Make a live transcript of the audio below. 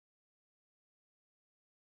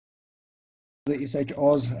The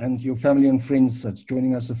SHRs and your family and friends that's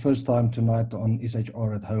joining us the first time tonight on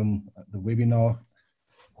SHR at Home, the webinar.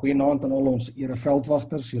 Goeienaand aan al ons ere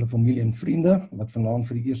veldwagters, julle familie en vriende wat vanaand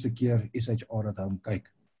vir die eerste keer SHR at Home kyk.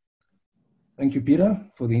 Thank you, Peter,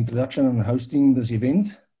 for the introduction and hosting this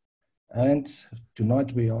event. And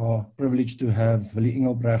tonight we are privileged to have Willie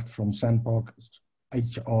Engelbrecht from SANParks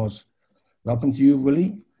HRs. Welcome to you,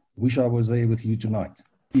 Willie. Wish I was there with you tonight.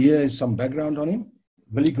 Here is some background on him.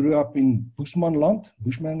 Willie grew up in Bushman land,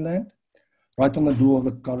 right on the door of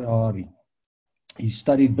the Kalahari. He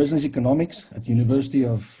studied business economics at University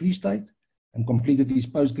of Free State and completed his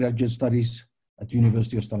postgraduate studies at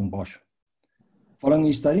University of Stellenbosch. Following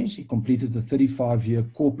his studies, he completed a 35-year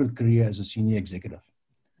corporate career as a senior executive.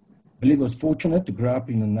 Willie was fortunate to grow up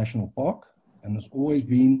in a national park and has always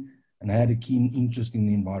been and had a keen interest in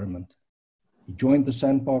the environment. He joined the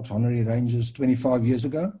SANParks Honorary Rangers 25 years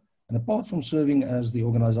ago, and apart from serving as the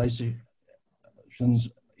organization's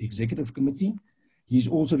executive committee, he is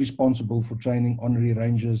also responsible for training honorary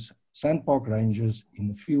rangers, SANPark rangers in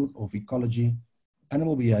the field of ecology,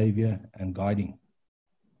 animal behavior, and guiding.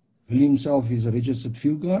 Willie himself is a registered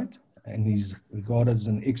field guide, and he's regarded as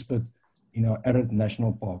an expert in our arid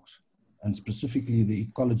national parks, and specifically the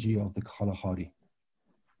ecology of the Kalahari.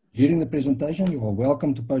 During the presentation, you are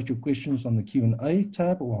welcome to post your questions on the Q&A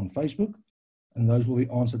tab or on Facebook, and those will be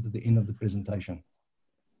answered at the end of the presentation.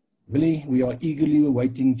 Willie, we are eagerly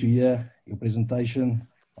waiting to hear your presentation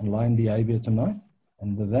on lion behavior tonight.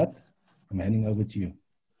 And with that, I'm handing over to you.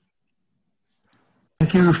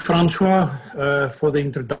 Thank you, Francois, for the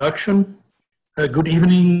introduction. Good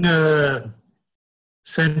evening,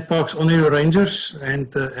 SANParks Honorary Rangers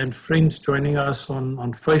and friends joining us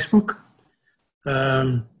on Facebook.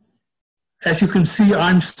 As you can see,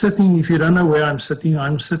 I'm sitting, if you don't know where I'm sitting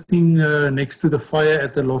next to the fire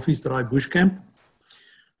at the Loffiesdraai Bush Camp.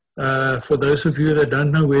 For those of you that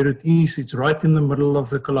don't know where it is, it's right in the middle of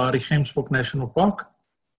the Kalahari National Park.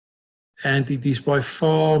 And it is by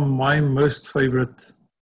far my most favorite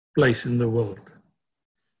place in the world.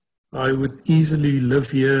 I would easily live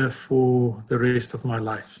here for the rest of my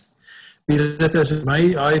life. Be that as it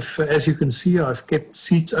may, as you can see, I've kept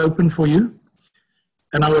seats open for you.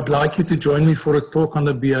 And I would like you to join me for a talk on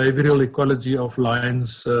the behavioral ecology of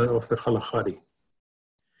lions of the Kalahari.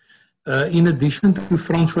 In addition to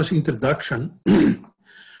Francois' introduction,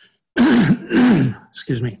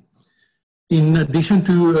 excuse me. In addition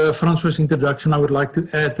to Francois' introduction, I would like to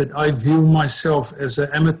add that I view myself as an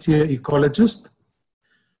amateur ecologist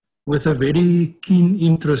with a very keen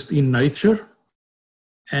interest in nature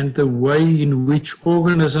and the way in which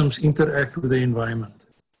organisms interact with the environment.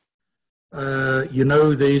 You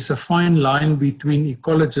know, there is a fine line between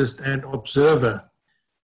ecologist and observer,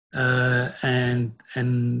 and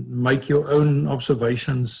make your own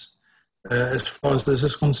observations as far as this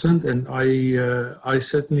is concerned, and I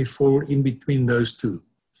certainly fall in between those two.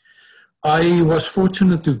 I was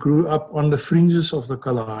fortunate to grow up on the fringes of the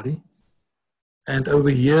Kalahari, and over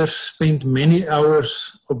years spent many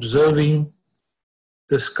hours observing,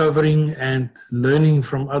 discovering and learning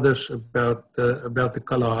from others about the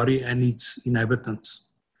Kalahari and its inhabitants.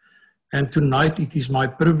 And tonight it is my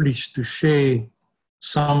privilege to share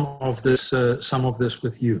some of this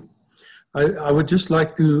with you. I would just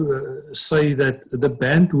like to say that the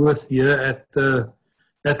bandwidth here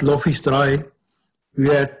at Loffiesdraai, we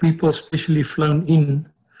had people specially flown in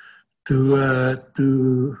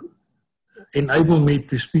to enable me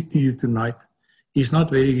to speak to you tonight, is not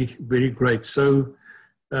very, very great. So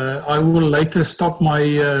I will later stop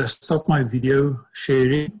my video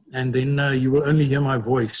sharing, and then you will only hear my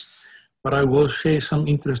voice. But I will share some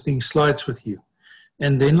interesting slides with you.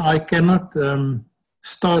 And then I cannot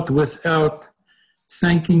start without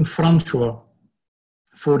thanking Francois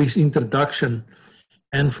for his introduction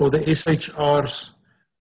and for the SHRs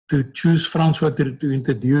to choose Francois to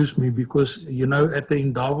introduce me, because, you know, at the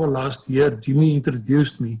Indaba last year, Jimmy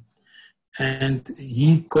introduced me, and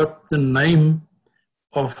he got the name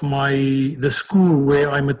of the school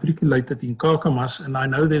where I matriculated in Kakamas, and I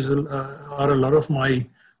know there's are a lot of my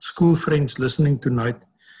school friends listening tonight.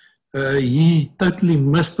 He totally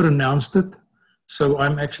mispronounced it, so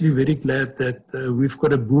I'm actually very glad that we've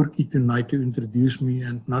got a Boertjie tonight to introduce me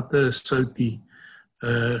and not a Sauti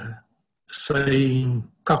saying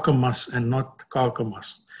Kakamas and not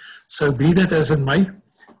Kakamas. So be that as it may,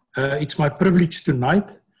 it's my privilege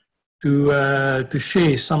tonight to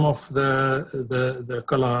share some of the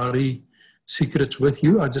Kalahari secrets with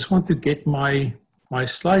you. I just want to get my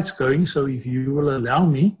slides going, so if you will allow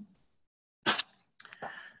me.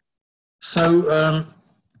 So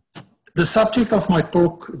The subject of my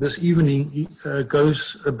talk this evening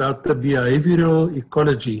goes about the behavioral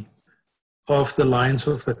ecology of the lions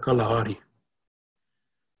of the Kalahari.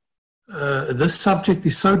 This subject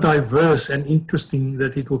is so diverse and interesting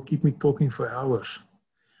that it will keep me talking for hours.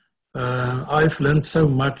 I've learned so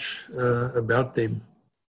much about them.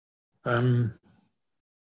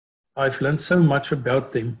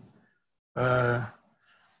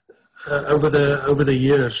 Over the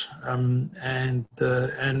years, and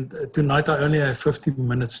tonight I only have 50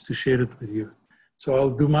 minutes to share it with you. So I'll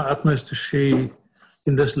do my utmost to share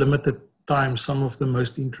in this limited time some of the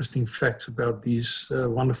most interesting facts about these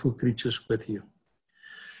wonderful creatures with you.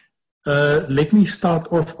 Let me start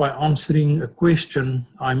off by answering a question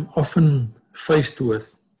I'm often faced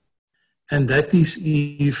with, and that is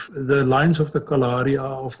if the lions of the Kalahari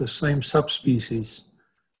are of the same subspecies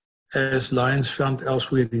as lions found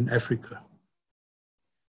elsewhere in Africa.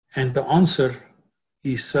 And the answer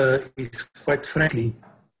is quite frankly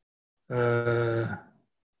to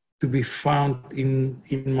be found in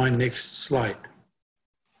my next slide.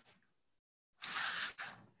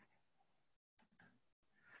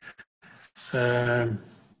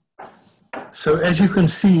 So as you can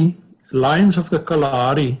see, lions of the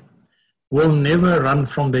Kalahari will never run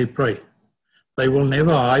from their prey. They will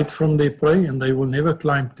never hide from their prey, and they will never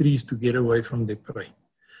climb trees to get away from their prey.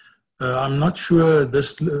 I'm not sure,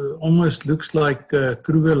 this almost looks like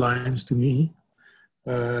Kruger lions to me,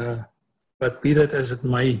 but be that as it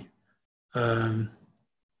may,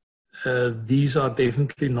 these are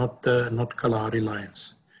definitely not Kalahari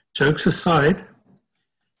lions. Jokes aside,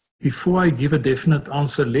 before I give a definite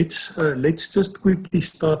answer, let's just quickly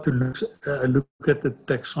start to look at the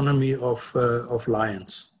taxonomy of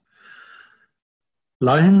lions.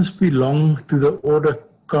 Lions belong to the order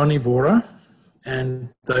Carnivora, and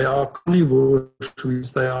they are carnivores, which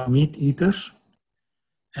means they are meat eaters,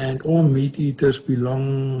 and all meat eaters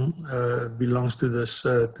belongs to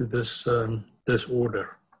this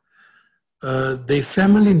order. Their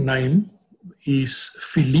family name is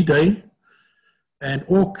Felidae, and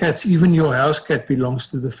all cats, even your house cat, belongs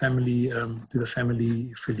to the family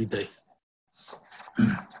Felidae.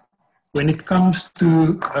 When it comes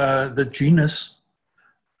to the genus,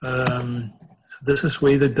 this is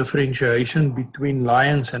where the differentiation between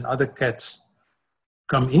lions and other cats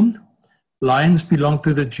come in. Lions belong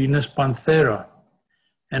to the genus Panthera,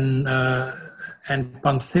 and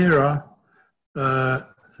Panthera,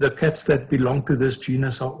 the cats that belong to this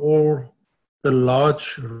genus are all the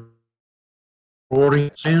large roaring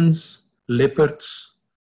lions, leopards,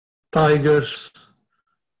 tigers,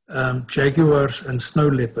 jaguars, and snow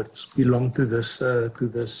leopards belong to this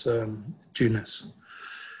genus.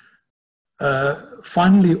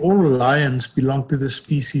 Finally, all lions belong to the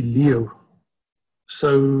species Leo.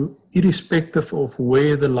 So irrespective of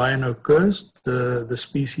where the lion occurs, the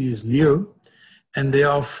species is Leo, and there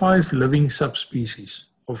are 5 living subspecies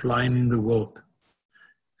of lion in the world.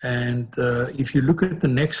 And if you look at the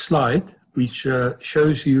next slide, which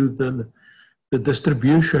shows you the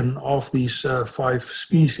distribution of these 5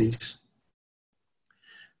 species,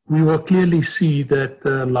 we will clearly see that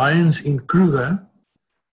lions in Kruger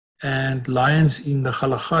and lions in the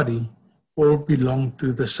Kalahari all belong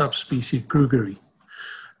to the subspecies Krugeri.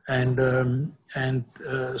 And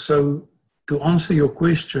so to answer your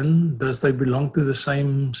question, does they belong to the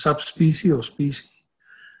same subspecies or species?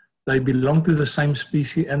 They belong to the same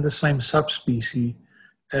species and the same subspecies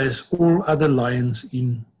as all other lions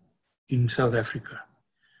in South Africa.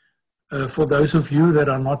 For those of you that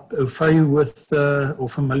are not au fait with or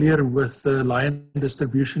familiar with the lion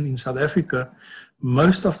distribution in South Africa,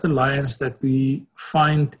 most of the lions that we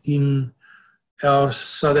find in our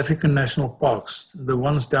South African national parks, the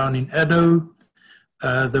ones down in Addo,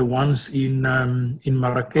 the ones in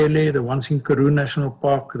Marakele, the ones in Karoo National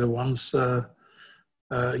Park, the ones,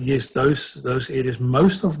 yes, those areas,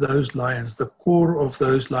 most of those lions, the core of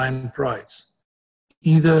those lion prides,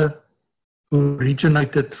 either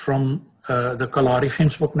originated from the Kalahari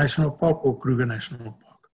Gemsbok National Park or Kruger National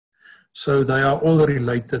Park. So they are all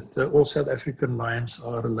related, all South African lions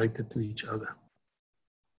are related to each other.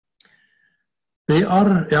 There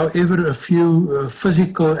are, however, a few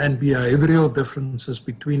physical and behavioral differences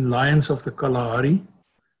between lions of the Kalahari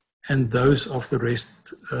and those of the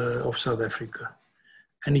rest of South Africa.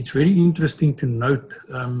 And it's very interesting to note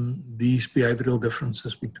these behavioral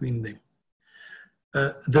differences between them.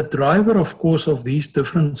 The driver, of course, of these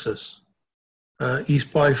differences is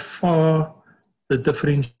by far the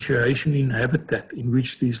differentiation in habitat in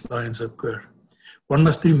which these lions occur. One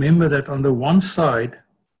must remember that on the one side,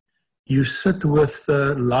 you sit with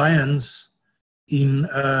lions in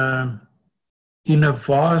in a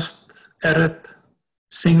vast, arid,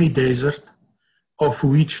 semi-desert, of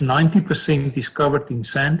which 90% is covered in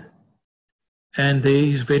sand, and there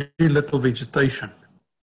is very little vegetation.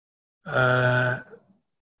 The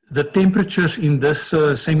temperatures in this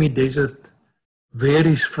semi-desert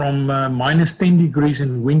varies from minus 10 degrees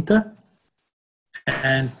in winter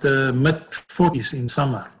and mid-40s in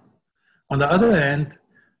summer. On the other hand,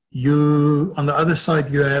 on the other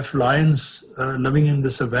side, you have lions living in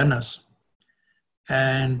the savannas,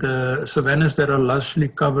 and savannas that are largely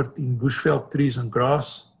covered in bushveld trees and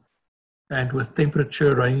grass, and with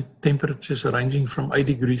temperatures ranging from 8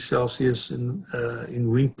 degrees Celsius in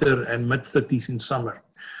winter and mid-30s in summer.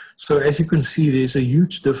 So as you can see, there's a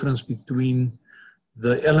huge difference between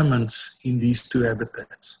the elements in these two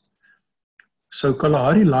habitats. So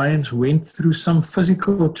Kalahari lions went through some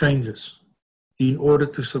physical changes in order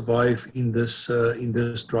to survive in this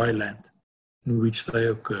dry land in which they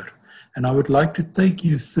occur. And I would like to take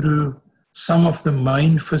you through some of the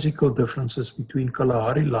main physical differences between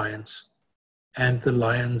Kalahari lions and the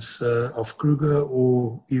lions of Kruger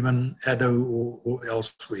or even Addo or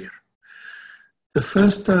elsewhere. The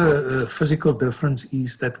first physical difference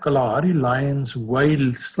is that Kalahari lions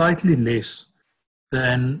weigh slightly less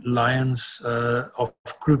than lions of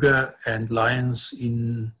Kruger and lions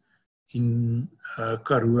in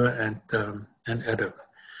Karoo and Addo.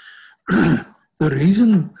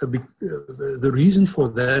 The reason for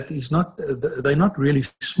that is not they're not really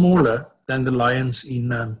smaller than the lions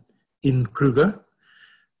in Kruger.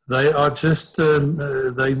 They are just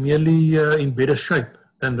they merely in better shape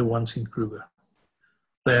than the ones in Kruger.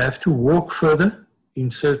 They have to walk further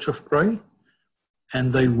in search of prey,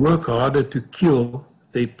 and they work harder to kill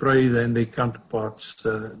their prey than their counterparts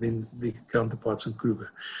in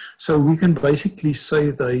Kruger. So we can basically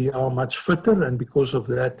say they are much fitter, and because of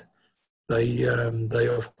that, they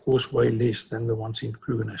of course weigh less than the ones in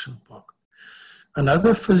Kruger National Park.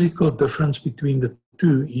 Another physical difference between the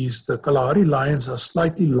two is the Kalahari lions are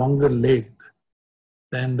slightly longer legged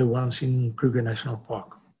than the ones in Kruger National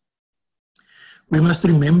Park. We must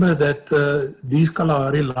remember that these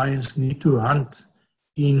Kalahari lions need to hunt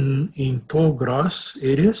in tall grass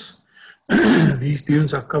areas. These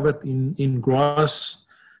dunes are covered in grass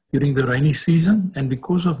during the rainy season, and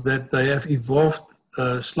because of that, they have evolved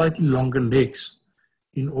slightly longer legs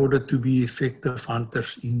in order to be effective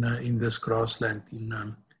hunters in this grassland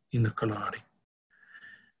in the Kalahari.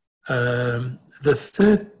 The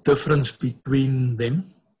third difference between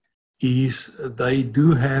them is they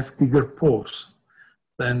do have bigger paws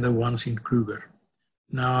than the ones in Kruger.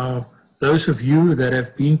 Now, those of you that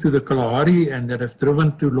have been to the Kalahari and that have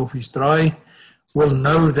driven to Loffiesdraai will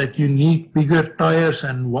know that you need bigger tires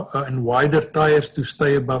and wider tires to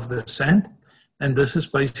stay above the sand. And this is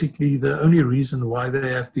basically the only reason why they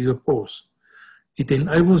have bigger paws. It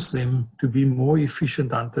enables them to be more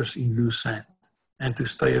efficient hunters in loose sand and to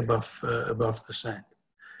stay above the sand.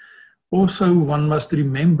 Also, one must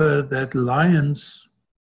remember that lions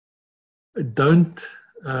don't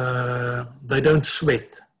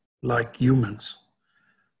sweat like humans.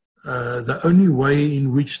 The only way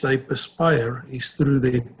in which they perspire is through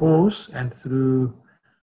their paws and through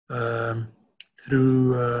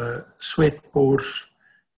sweat pores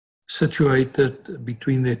situated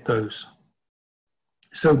between their toes.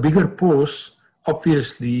 So bigger paws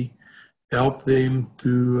obviously help them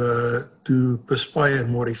to perspire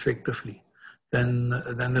more effectively than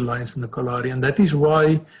the lions in the Kalahari. And that is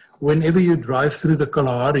why whenever you drive through the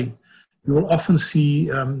Kalahari, you will often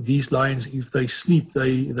see these lions, if they sleep,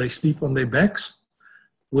 they sleep on their backs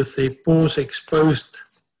with their paws exposed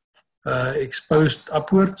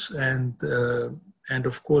upwards, and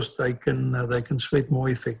of course they can sweat more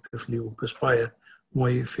effectively or perspire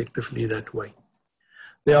more effectively that way.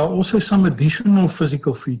 There are also some additional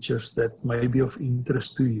physical features that may be of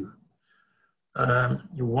interest to you.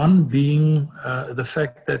 One being the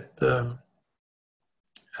fact that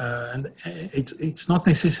and it's not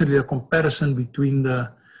necessarily a comparison between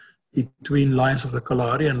lions of the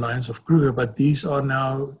Kalahari and lions of Kruger, but these are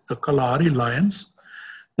now the Kalahari lions.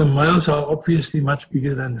 The males are obviously much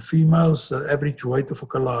bigger than the females. The average weight of a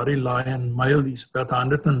Kalahari lion male is about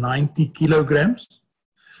 190 kilograms.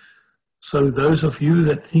 So those of you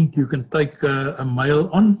that think you can take a male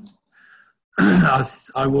on,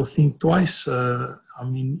 I will think twice. I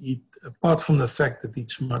mean, apart from the fact that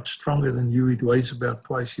it's much stronger than you, it weighs about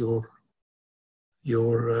twice your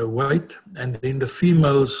weight. And then the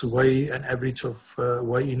females weigh an average of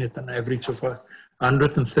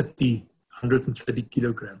 130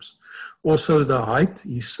 kilograms. Also, the height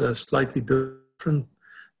is slightly different.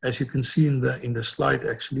 As you can see in the slide,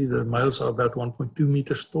 actually, the males are about 1.2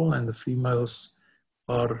 meters tall and the females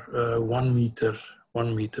are 1 meter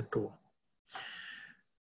tall.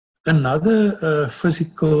 Another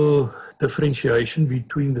physical differentiation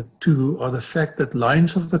between the two are the fact that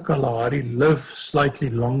lions of the Kalahari live slightly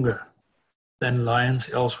longer than lions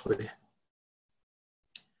elsewhere.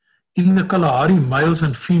 In the Kalahari, males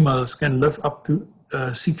and females can live up to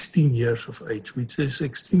 16 years of age, which is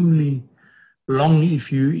extremely long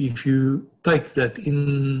if you take that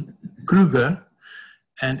in Kruger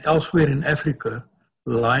and elsewhere in Africa.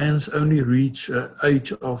 Lions only reach an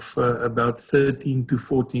age of about 13 to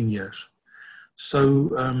 14 years. So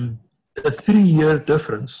a 3-year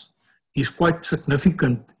difference is quite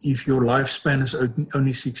significant if your lifespan is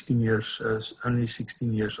only 16 years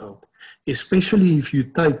old. Especially if you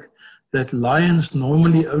take that lions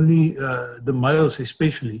normally only, the males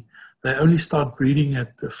especially, they only start breeding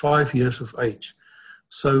at 5 years of age.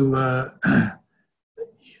 So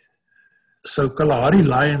So Kalahari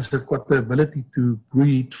lions have got the ability to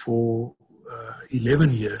breed for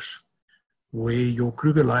 11 years, where your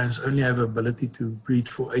Kruger lions only have the ability to breed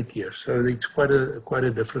for 8 years. So it's quite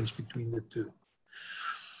a difference between the two.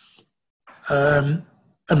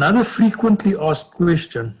 Another frequently asked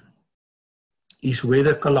question is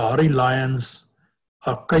whether Kalahari lions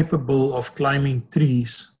are capable of climbing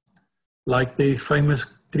trees like their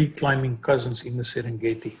famous tree climbing cousins in the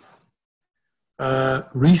Serengeti.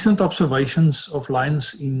 Recent observations of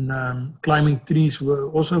lions in climbing trees were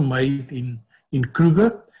also made in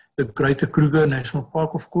Kruger, the Greater Kruger National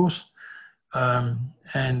Park, of course.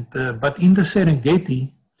 But in the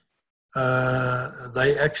Serengeti,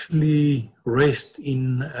 they actually rest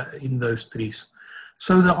in those trees.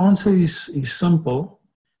 So the answer is simple.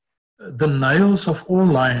 The nails of all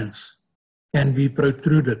lions can be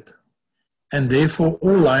protruded, and therefore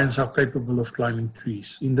all lions are capable of climbing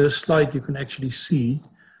trees. In this slide, you can actually see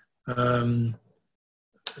that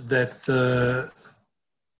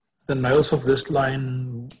the nails of this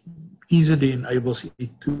lion easily enables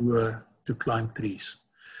it to climb trees.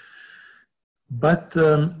 But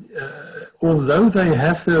although they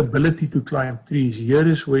have the ability to climb trees, here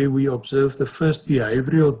is where we observe the first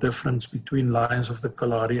behavioral difference between lions of the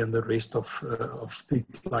Kalahari and the rest of tree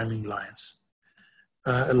climbing lions.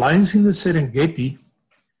 Lions in the Serengeti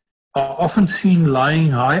are often seen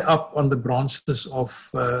lying high up on the branches of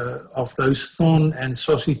those thorn and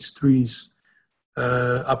sausage trees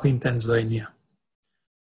up in Tanzania.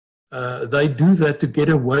 They do that to get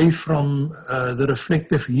away from the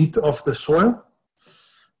reflective heat of the soil.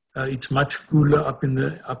 It's much cooler up in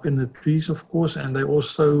the trees, of course, and they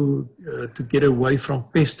also to get away from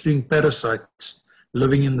pestering parasites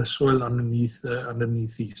living in the soil underneath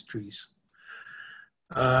these trees.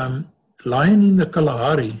 Lion in the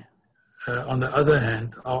Kalahari, on the other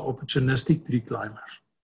hand, are opportunistic tree climbers.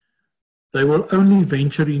 They will only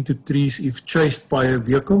venture into trees if chased by a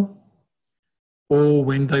vehicle or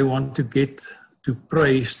when they want to get to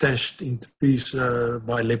prey stashed in trees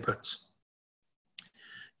by leopards.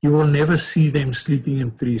 You will never see them sleeping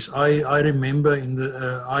in trees. I remember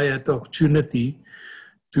I had the opportunity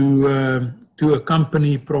to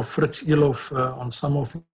accompany Prof. Fritz Elof on some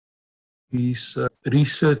of his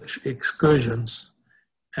research excursions,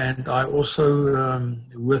 and I also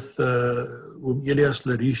with Elias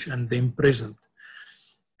Lariche and them present.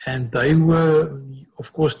 And they were,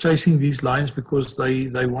 of course, chasing these lions because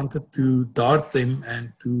they wanted to dart them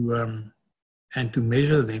and to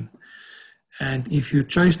measure them. And if you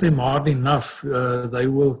chase them hard enough, they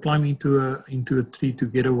will climb into a tree to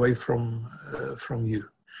get away from you.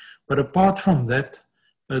 But apart from that,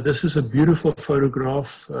 this is a beautiful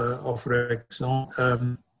photograph of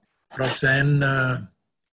Roxanne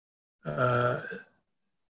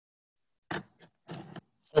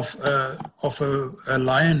of a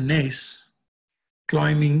lioness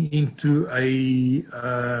climbing into a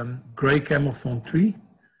grey camelthorn tree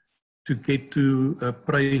to get to a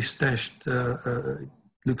prey stashed,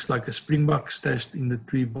 looks like a springbok stashed in the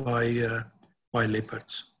tree by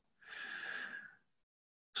leopards.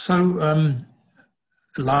 So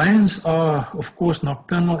lions are, of course,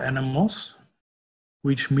 nocturnal animals,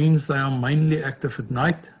 which means they are mainly active at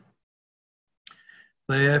night.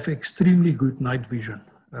 They have extremely good night vision.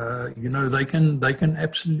 They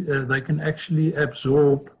can actually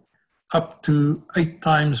absorb up to 8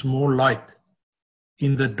 times more light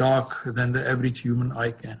in the dark than the average human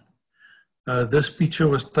eye can. This picture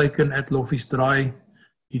was taken at Loffiesdraai.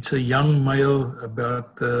 It's a young male,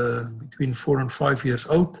 about between 4 and 5 years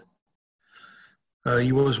old.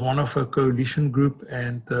 He was one of a coalition group,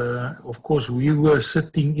 and of course we were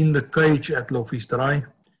sitting in the cage at Loffiesdraai,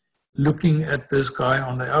 looking at this guy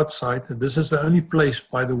on the outside. This is the only place,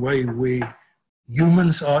 by the way, where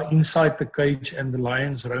humans are inside the cage and the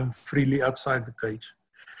lions roam freely outside the cage.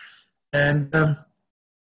 And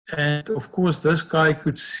of course, this guy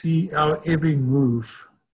could see our every move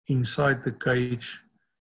inside the cage,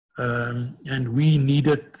 and we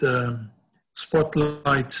needed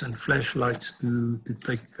spotlights and flashlights to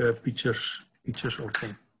take pictures of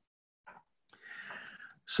them.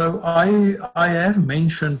 So I have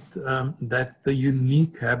mentioned that the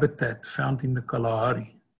unique habitat found in the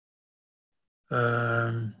Kalahari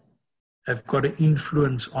have got an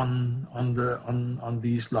influence on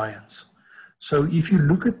these lions. So if you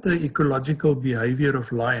look at the ecological behavior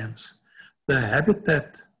of lions, the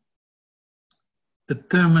habitat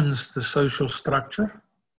determines the social structure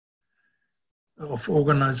of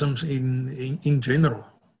organisms in general,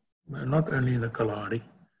 not only in the Kalahari.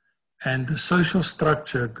 And the social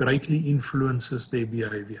structure greatly influences their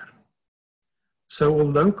behavior. So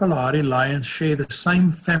although Kalahari lions share the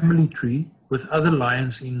same family tree with other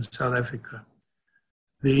lions in South Africa,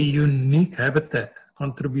 their unique habitat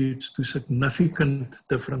contributes to significant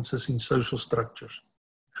differences in social structures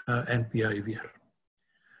and behavior.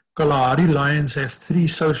 Kalahari lions have 3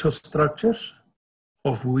 social structures,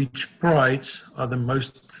 of which prides are the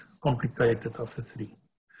most complicated of the 3.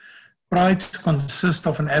 Prides consist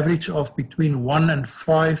of an average of between 1 and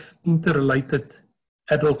 5 interrelated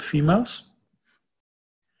adult females,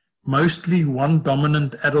 mostly one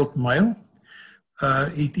dominant adult male.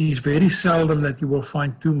 It is very seldom that you will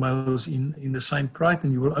find 2 males in the same pride,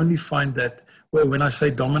 and you will only find that, well, when I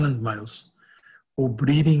say dominant males or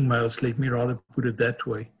breeding males, let me rather put it that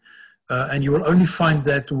way, and you will only find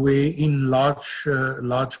that where in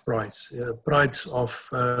large prides, prides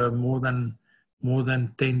of more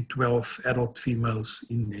than 10, 12 adult females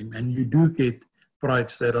in them. And you do get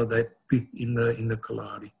prides that are that big in the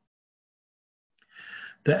Kalahari.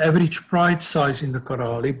 The average pride size in the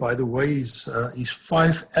Kalahari, by the way, is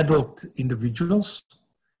 5 adult individuals.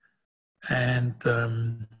 And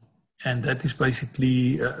that is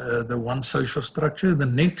basically the one social structure. The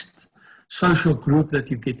next social group that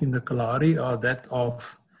you get in the Kalahari are that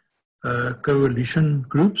of coalition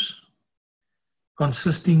groups,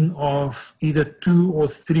 consisting of either 2 or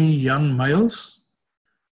 3 young males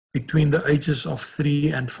between the ages of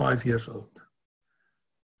 3 and 5 years old.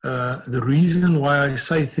 The reason why I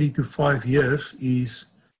say 3 to 5 years is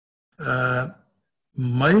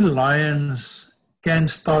male lions can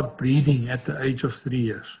start breeding at the age of 3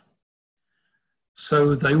 years.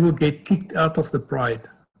 So they will get kicked out of the pride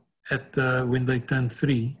when they turn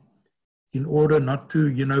 3, in order not to,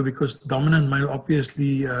 because dominant male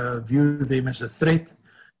obviously view them as a threat,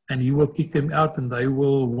 and he will kick them out and they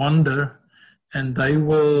will wander, and they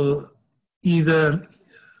will either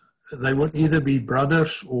be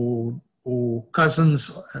brothers or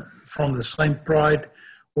cousins from the same pride,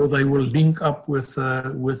 or they will link up with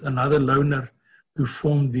another loner to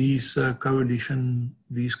form these coalition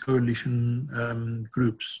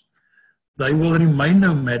groups. They will remain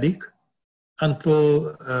nomadic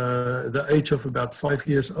until the age of about 5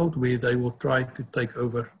 years old, where they will try to take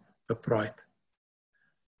over a pride.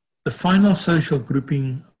 The final social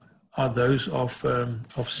grouping are those of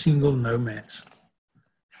single nomads.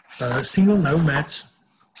 Single nomads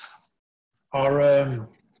are,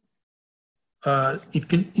 it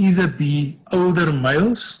can either be older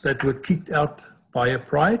males that were kicked out by a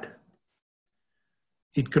pride.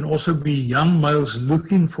 It can also be young males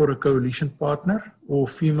looking for a coalition partner, or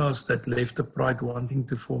females that left the pride wanting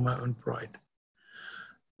to form their own pride.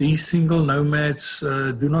 These single nomads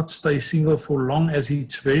do not stay single for long, as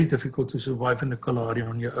it's very difficult to survive in the Kalahari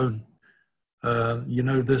on your own.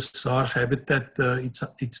 This harsh habitat,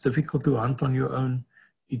 it's difficult to hunt on your own.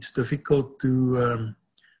 It's difficult to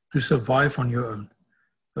survive on your own.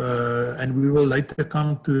 And we will later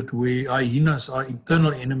come to it where hyenas are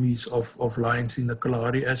internal enemies of lions in the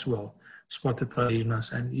Kalahari as well, spotted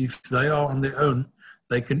hyenas. And if they are on their own,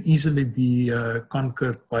 they can easily be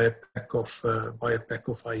conquered by a pack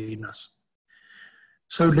of hyenas.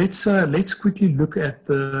 So let's quickly look at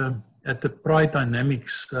the pride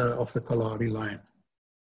dynamics of the Kalahari lion.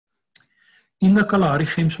 In the Kalahari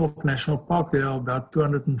Gemsbok National Park, there are about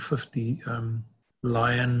 250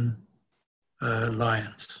 lions.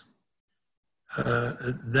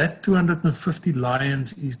 That 250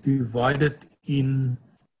 lions is divided in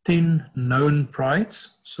 10 known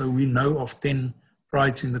prides. So we know of 10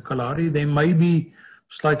 prides in the Kalahari. There may be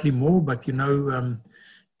slightly more, but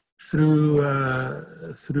through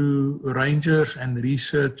rangers and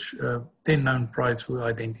research, 10 known prides were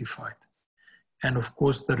identified. And of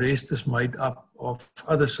course, the rest is made up of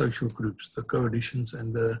other social groups, the coalitions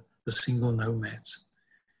and the single nomads.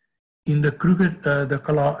 In the Kruger, the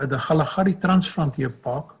Kalahari Transfrontier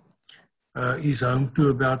Park is home to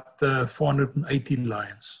about 480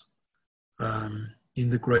 lions in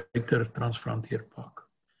the Greater Transfrontier Park.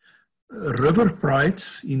 River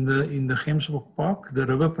prides in the Gemsbok Park, the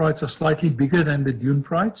river prides are slightly bigger than the dune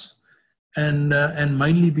prides, and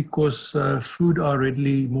mainly because food are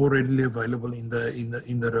more readily available in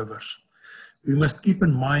the rivers. We must keep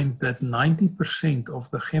in mind that 90% of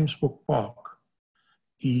the Gemsbok Park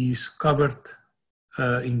is covered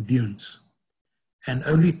in dunes, and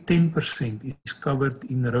only 10% is covered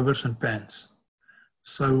in rivers and pans.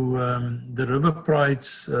 So the river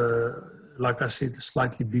prides, like I said, is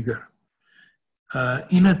slightly bigger.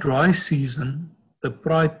 In a dry season, the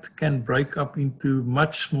pride can break up into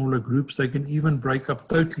much smaller groups. They can even break up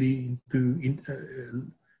totally into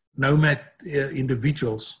nomad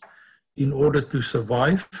individuals in order to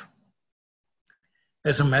survive.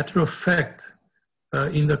 As a matter of fact,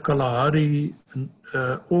 in the Kalahari,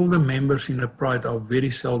 all the members in the pride are very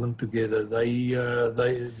seldom together.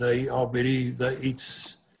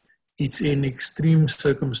 It's in extreme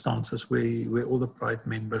circumstances where all the pride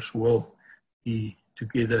members will be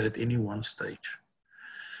together at any one stage.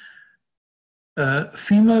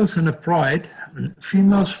 Females in a pride,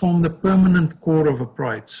 females form the permanent core of a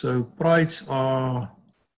pride. So prides are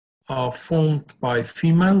formed by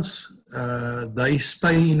females. They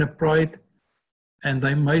stay in a pride, and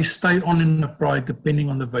they may stay on in a pride depending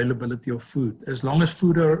on the availability of food. As long as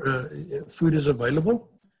food is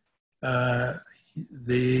available,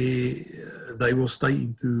 they will stay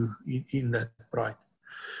in that pride.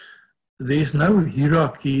 There's no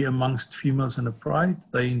hierarchy amongst females in a pride.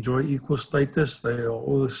 They enjoy equal status. They are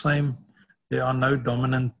all the same. There are no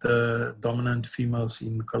dominant females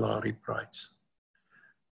in Kalahari prides.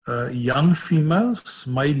 Young females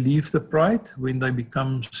may leave the pride when they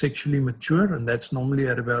become sexually mature, and that's normally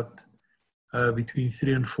at about between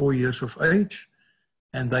 3 and 4 years of age.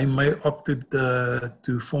 And they may opt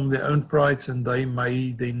to form their own prides, and they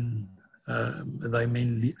may then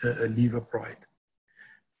leave a pride.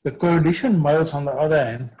 The coalition males, on the other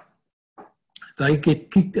hand, they get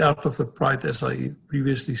kicked out of the pride, as I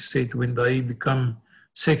previously said, when they become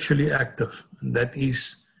sexually active. And that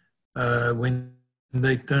is when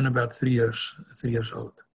they turn about 3 years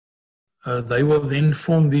old. They will then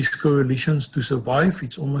form these coalitions to survive.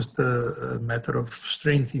 It's almost a matter of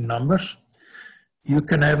strength in numbers. You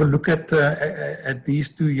can have a look at these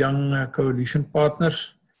two young coalition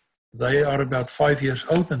partners. They are about 5 years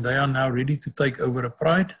old, and they are now ready to take over a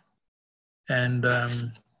pride. And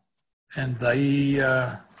the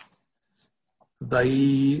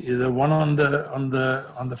one on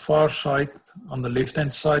the far side, on the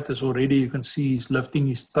left-hand side, is already, you can see he's lifting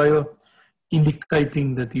his tail,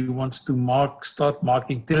 indicating that he wants to start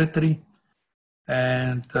marking territory,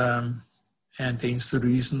 and hence the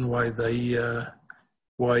reason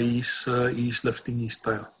why he's lifting his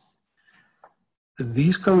tail.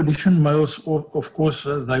 These coalition males, of course,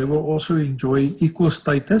 they will also enjoy equal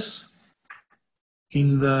status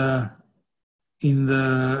in the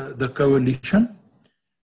coalition.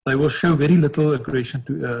 They will show very little aggression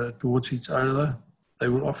towards each other.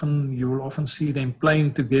 You will often see them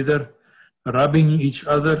playing together, rubbing each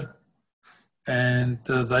other, and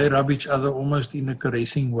they rub each other almost in a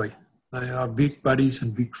caressing way. They are big buddies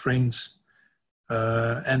and big friends.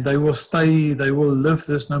 And they will live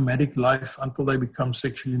this nomadic life until they become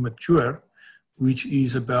sexually mature, which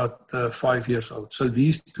is about 5 years old. So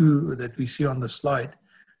these two that we see on the slide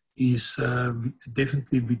is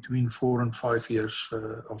definitely between 4 and 5 years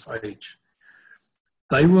of age.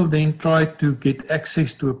 They will then try to get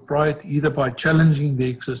access to a pride either by challenging the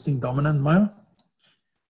existing dominant male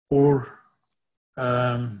or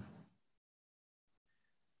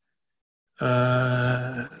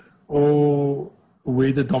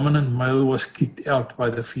where the dominant male was kicked out by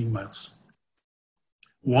the females.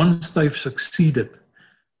 Once they've succeeded,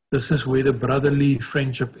 this is where the brotherly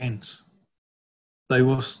friendship ends. They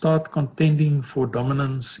will start contending for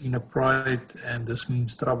dominance in a pride, and this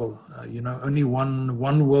means trouble. Only one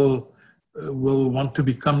will want to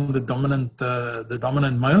become the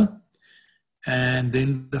dominant male, and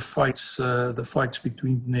then the fights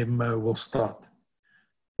between them will start.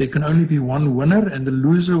 There can only be one winner, and the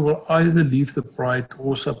loser will either leave the pride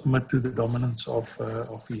or submit to the dominance of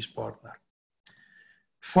his partner.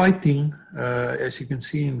 Fighting, as you can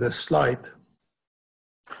see in the slide,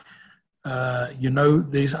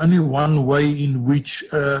 there's only one way in which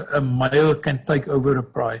a male can take over a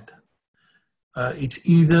pride. It's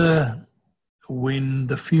either when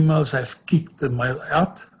the females have kicked the male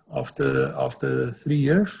out after 3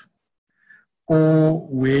 years, or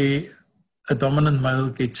where a dominant male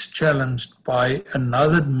gets challenged by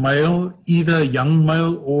another male, either a young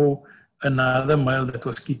male or another male that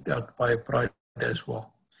was kicked out by a pride as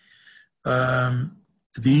well.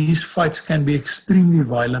 These fights can be extremely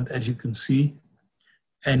violent, as you can see,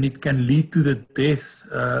 and it can lead to the death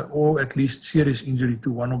or at least serious injury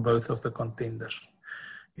to one or both of the contenders.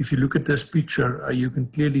 If you look at this picture, you can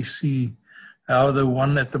clearly see how the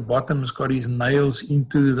one at the bottom has got his nails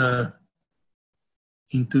into the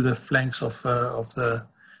flanks of the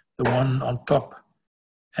one on top,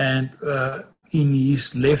 and in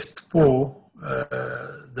his left paw,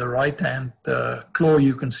 the right hand claw,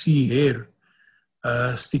 you can see hair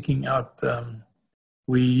sticking out.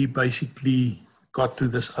 We basically got to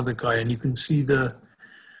this other guy, and you can see the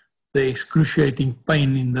excruciating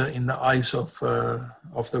pain in the eyes of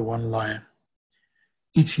the one lion.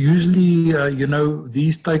 It's usually,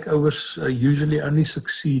 these takeovers usually only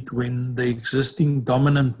succeed when the existing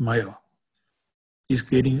dominant male is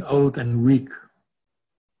getting old and weak.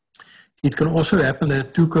 It can also happen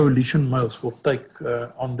that two coalition males will take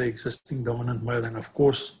on the existing dominant male, and of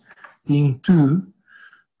course, being two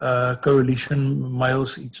coalition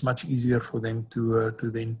males, it's much easier for them to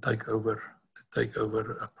then take over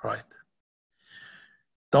a pride.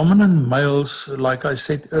 Dominant males, like I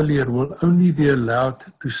said earlier, will only be allowed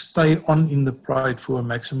to stay on in the pride for a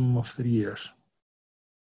maximum of 3 years.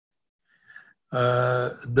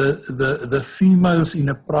 The females in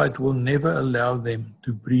a pride will never allow them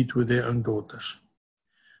to breed with their own daughters.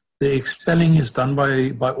 The expelling is done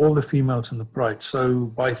by all the females in the pride. So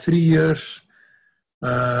by 3 years,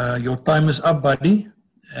 your time is up, buddy,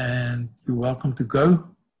 and you're welcome to go.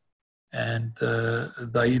 And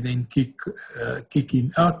they then kick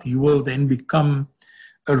him out. He will then become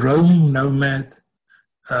a roaming nomad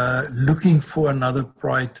looking for another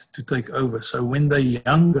pride to take over. So when they're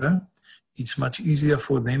younger, it's much easier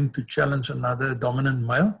for them to challenge another dominant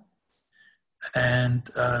male. And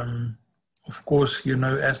of course,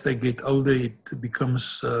 as they get older, it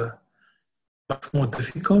becomes much more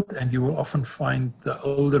difficult, and you will often find the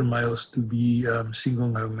older males to be single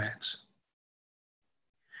nomads.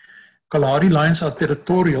 Kalahari lions are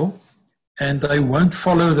territorial, and they won't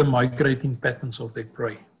follow the migrating patterns of their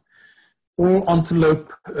prey. All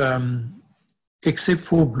antelope, except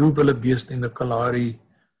for blue wildebeest in the Kalahari,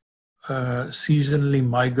 seasonally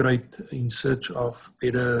migrate in search of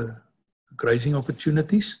better grazing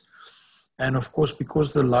opportunities. And of course,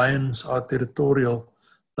 because the lions are territorial,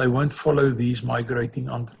 they won't follow these migrating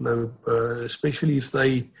antelope, especially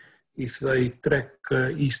if they track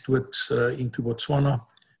eastwards into Botswana.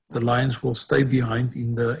 The lions will stay behind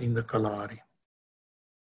in the Kalahari.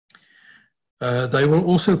 They will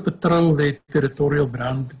also patrol their territorial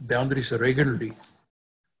boundaries regularly.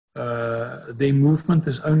 Their movement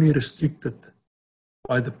is only restricted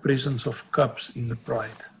by the presence of cubs in the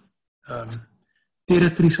pride.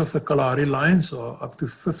 Territories of the Kalahari lions are up to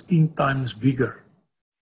 15 times bigger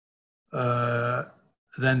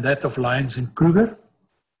than that of lions in Kruger.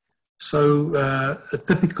 So a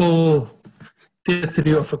typical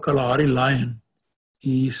territory of a Kalahari lion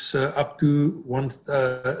is up to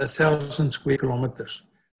 1,000 square kilometers,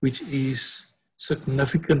 which is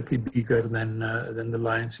significantly bigger than the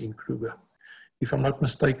lions in Kruger. If I'm not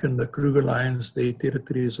mistaken, the Kruger lions, their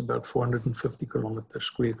territory is about 450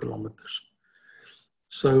 square kilometers.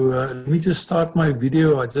 So let me just start my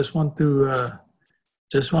video. I just want to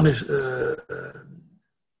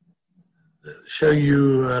show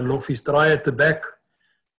you Loffie's dry at the back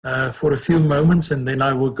for a few moments, and then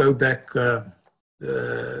I will go back to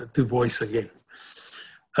voice again.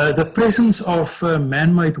 The presence of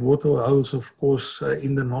man-made water holes, of course,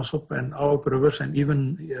 in the Nosop and Aop rivers and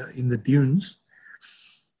even in the dunes,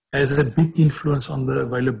 has a big influence on the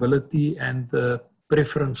availability and the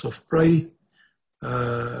preference of prey.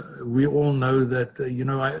 We all know that,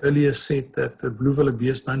 I earlier said that the blue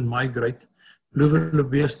wildebeest don't migrate. Blue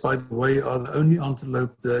wildebeest, by the way, are the only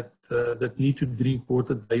antelope that need to drink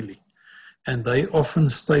water daily. And they often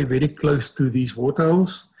stay very close to these water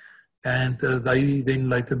holes, and they then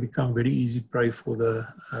later become very easy prey for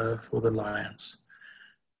the lions.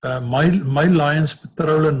 My lions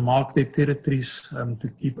patrol and mark their territories to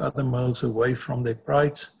keep other males away from their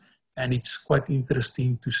prides, and it's quite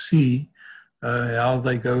interesting to see how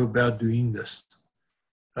they go about doing this.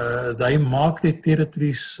 They mark their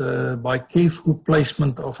territories by careful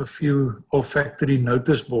placement of a few olfactory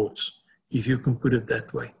notice boards, if you can put it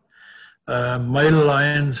that way. Male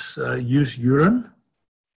lions use urine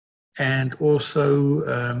and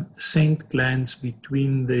also scent glands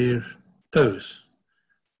between their toes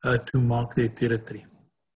to mark their territory.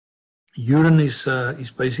 Urine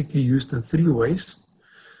is basically used in 3 ways.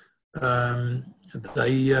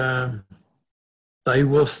 they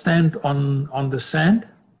will stand on the sand,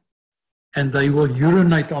 and they will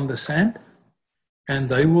urinate on the sand, and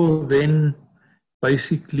they will then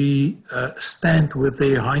basically stand with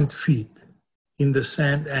their hind feet in the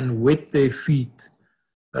sand and wet their feet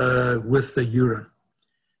with the urine.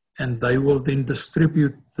 And they will then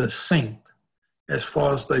distribute the scent. As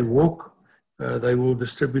far as they walk, they will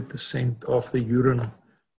distribute the scent of the urine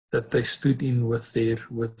that they stood in with their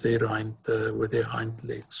hind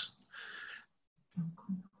legs.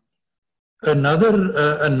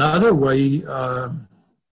 Another way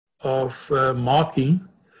of marking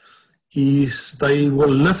is they will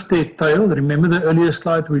lift their tail. Remember the earlier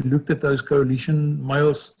slide, we looked at those coalition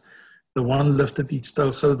males, the one lifted its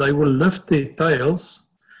tail. So they will lift their tails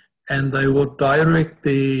and they will direct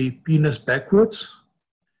their penis backwards,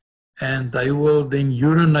 and they will then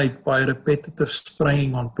urinate by repetitive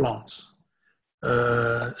spraying on plants,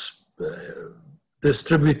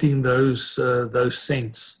 distributing those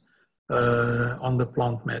scents on the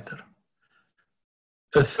plant matter.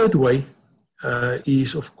 A third way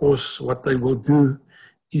is, of course, what they will do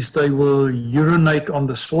is they will urinate on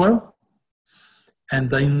the soil, and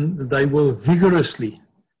then they will vigorously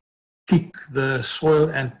kick the soil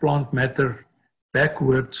and plant matter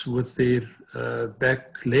backwards with their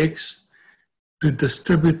back legs to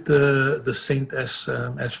distribute the scent as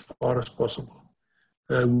far as possible.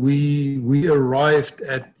 We arrived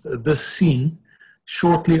at this scene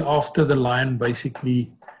shortly after the lion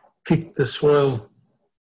basically kicked the soil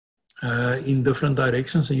in different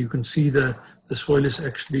directions, and you can see the soil is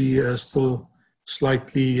actually still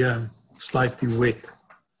slightly wet.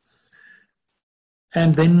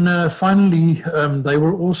 And then finally, they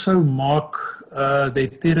will also mark their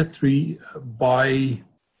territory by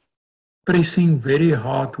pressing very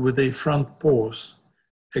hard with their front paws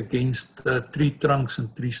against tree trunks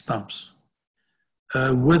and tree stumps.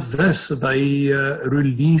 With this, they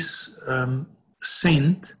release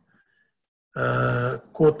scent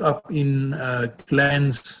caught up in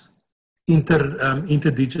glands,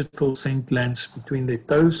 interdigital scent glands between their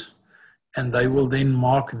toes, and they will then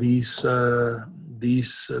mark these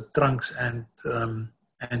trunks and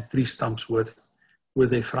tree stumps with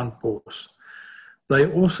their front paws. They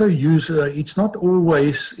also use, it's not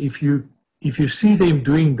always, if you see them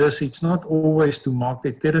doing this, it's not always to mark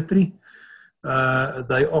their territory.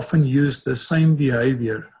 They often use the same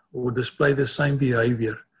behavior or display the same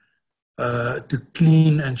behavior to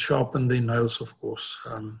clean and sharpen their nails, of course,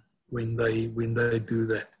 when they do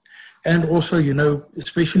that. And also, you know,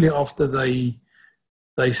 especially after they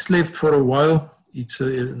slept for a while, it's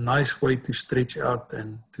a nice way to stretch out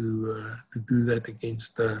and to do that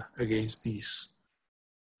against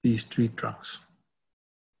these tree trunks.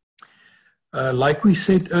 Like we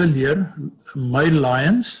said earlier, male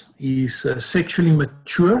lions is sexually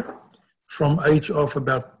mature from age of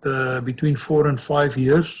about between 4 and 5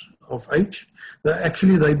 years of age.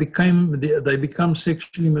 They become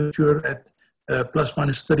sexually mature at plus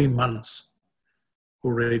minus 30 months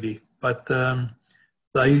already, but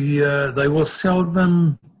they will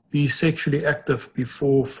seldom be sexually active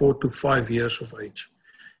before 4 to 5 years of age.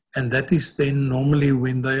 And that is then normally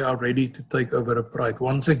when they are ready to take over a pride.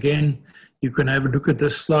 Once again, you can have a look at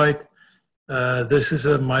this slide. This is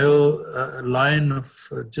a male lion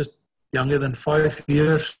of just younger than 5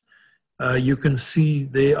 years. You can see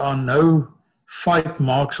there are no fight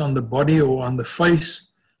marks on the body or on the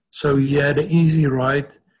face. So he had an easy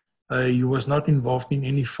ride. He was not involved in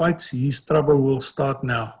any fights. His trouble will start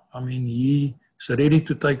now. I mean, he is ready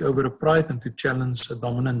to take over a pride and to challenge a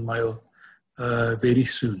dominant male very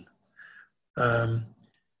soon.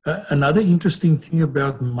 Another interesting thing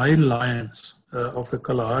about male lions of the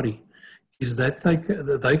Kalahari is that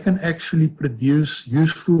they can actually produce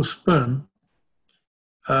useful sperm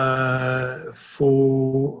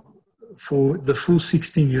for the full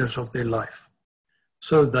 16 years of their life.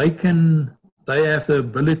 So they have the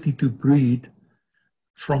ability to breed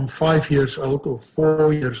from 5 years old or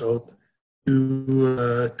 4 years old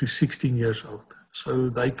to 16 years old. So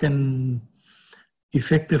they can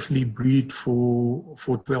effectively breed for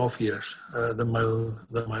 12 years, the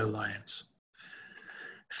male lions.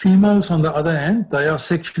 Females, on the other hand, they are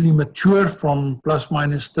sexually mature from plus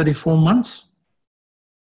minus 34 months.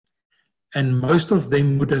 And most of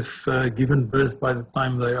them would have given birth by the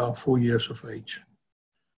time they are 4 years of age.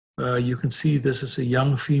 You can see this is a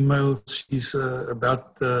young female. She's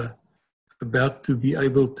about to be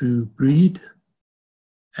able to breed.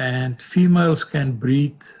 And females can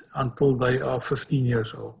breed until they are 15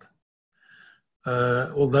 years old.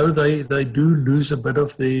 Although they do lose a bit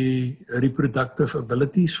of their reproductive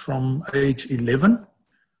abilities from age 11,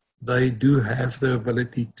 they do have the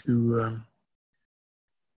ability to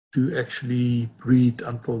actually breed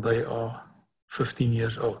until they are 15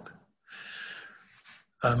 years old.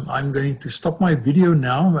 I'm going to stop my video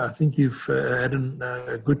now. I think you've had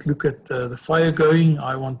a good look at the fire going.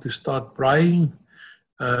 I want to start braaiing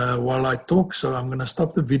while I talk, so I'm going to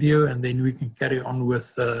stop the video and then we can carry on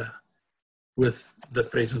with the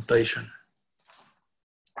presentation.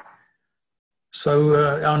 So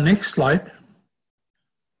our next slide.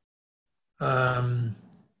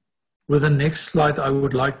 With the next slide, I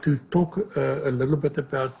would like to talk a little bit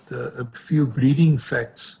about a few breeding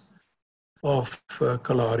facts of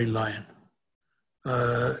Kalahari lion.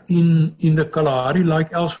 In the Kalahari,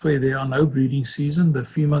 like elsewhere, there are no breeding season. The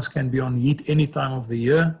females can be on heat any time of the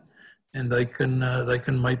year, and they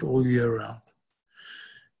can mate all year round.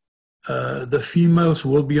 The females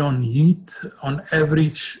will be on heat on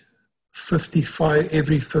average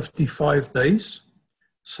every 55 days.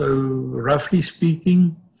 So roughly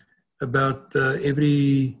speaking, about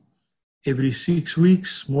every 6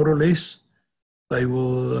 weeks, more or less, they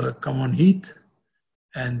will come on heat,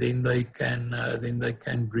 and then they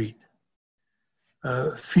can breed.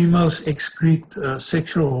 Females excrete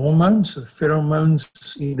sexual hormones,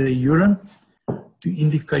 pheromones in their urine to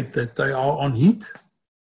indicate that they are on heat.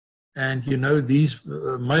 And you know, these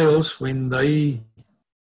males, when they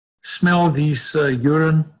smell these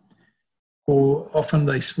urine, or often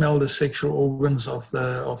they smell the sexual organs of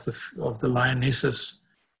the lionesses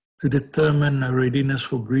to determine a readiness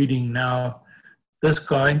for breeding. Now, this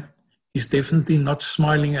guy is definitely not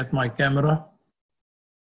smiling at my camera.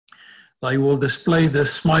 They will display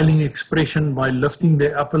this smiling expression by lifting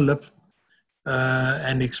their upper lip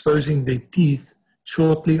and exposing their teeth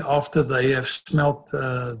shortly after they have smelt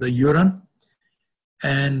the urine.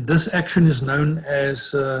 And this action is known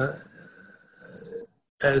as the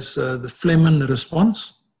phlegm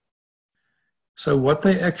response. So what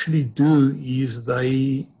they actually do is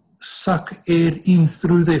they suck air in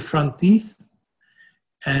through their front teeth,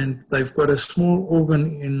 and they've got a small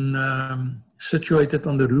organ situated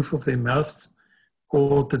on the roof of their mouth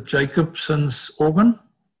called the Jacobson's organ.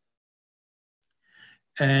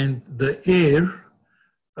 And the air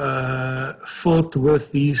filled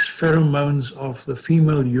with these pheromones of the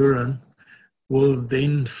female urine will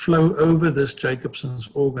then flow over this Jacobson's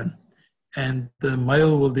organ. And the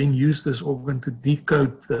male will then use this organ to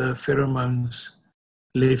decode the pheromones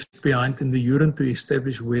left behind in the urine to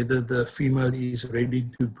establish whether the female is ready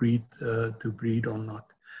to breed or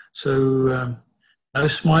not. So no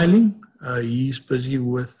smiling, he's busy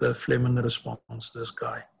with the phlegm response, this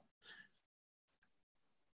guy.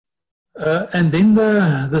 And then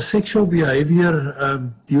the sexual behavior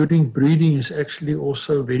during breeding is actually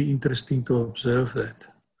also very interesting to observe that.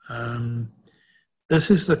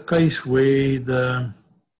 This is the case where the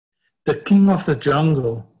king of the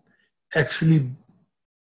jungle actually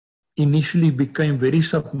initially became very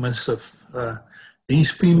submissive.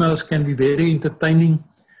 These females can be very entertaining.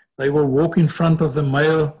 They will walk in front of the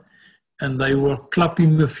male and they will clap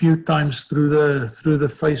him a few times through the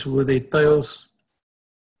face with their tails.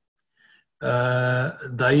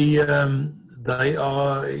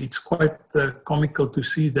 It's quite comical to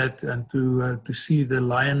see that, and to see the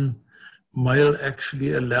lion male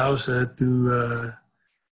actually allows her to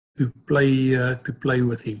play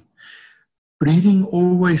with him. Breeding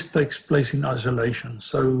always takes place in isolation.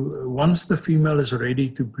 So once the female is ready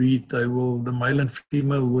to breed, the male and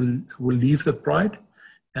female will leave the pride,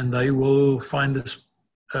 and they will find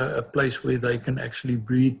a place where they can actually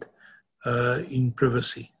breed in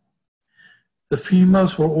privacy. The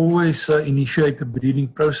females will always initiate the breeding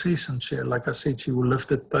process, and she, like I said, she will lift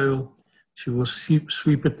the tail, she will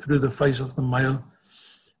sweep it through the face of the male,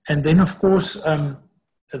 and then of course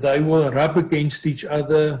they will rub against each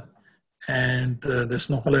other, and there's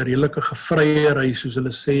nogal 'n redelike gevryery, soos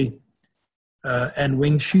hulle sê. And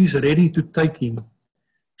when she's ready to take him,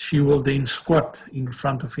 she will then squat in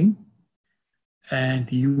front of him, and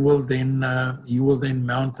he will then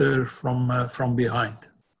mount her from behind.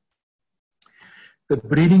 The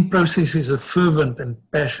breeding process is a fervent and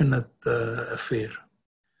passionate affair.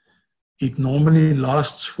 It normally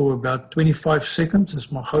lasts for about 25 seconds, is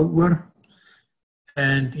maar gou oor.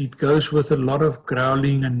 And it goes with a lot of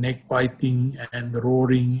growling and neck biting and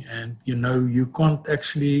roaring, and you know, you can't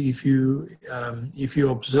actually, if you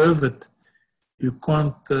observe it, you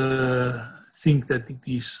can't think that it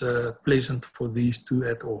is pleasant for these two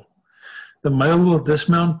at all. The male will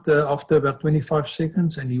dismount after about 25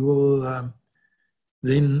 seconds, and he will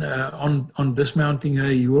then on dismounting her,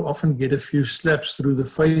 he will often get a few slaps through the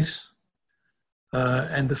face.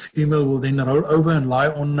 And the female will then roll over and lie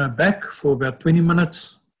on her back for about 20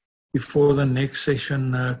 minutes. before the next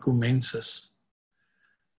session commences.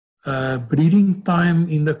 Breeding time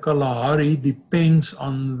in the Kalahari depends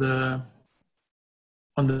on the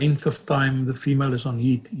length of time the female is on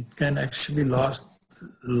heat. It can actually last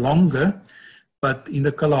longer, but in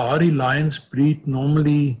the Kalahari, lions breed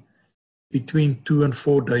normally between 2 and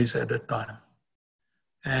 4 days at a time.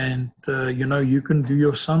 And you can do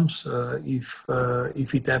your sums if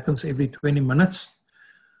it happens every 20 minutes.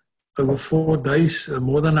 Over 4 days,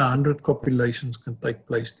 more than 100 copulations can take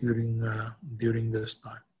place during this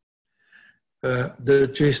time. The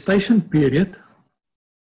gestation period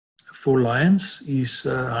for lions is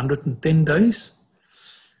 110 days,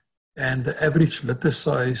 and the average litter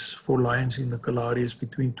size for lions in the Kalahari is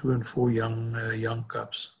between 2 and 4 young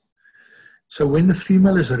cubs. So when the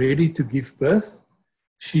female is ready to give birth,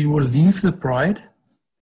 she will leave the pride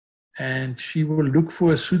and she will look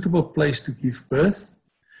for a suitable place to give birth.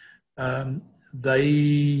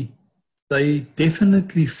 They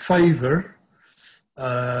definitely favor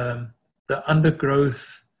the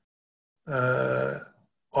undergrowth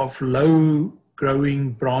of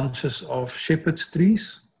low-growing branches of shepherd's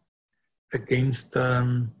trees against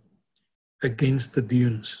the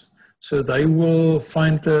dunes. So they will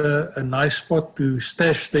find a nice spot to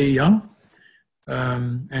stash their young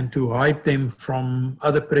and to hide them from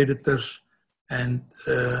other predators. And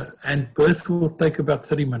birth will take about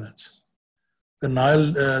 30 minutes.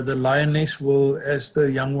 The lioness will, as the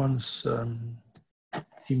young ones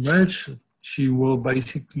emerge, she will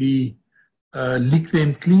basically lick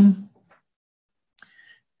them clean,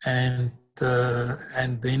 and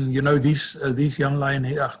then these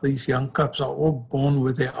young cubs are all born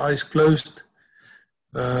with their eyes closed.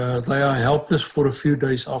 They are helpless for a few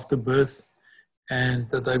days after birth, and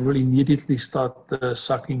they will immediately start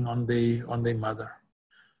sucking on their mother.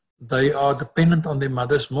 They are dependent on their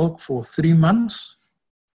mother's milk for 3 months,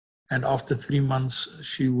 and after 3 months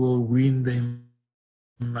she will wean them.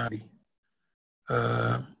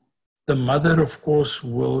 The mother, of course,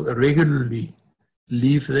 will regularly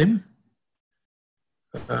leave them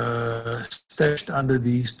stashed under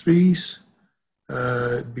these trees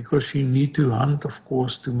because she needs to hunt, of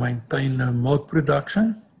course, to maintain milk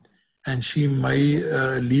production, and she may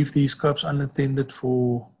leave these cubs unattended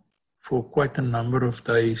for quite a number of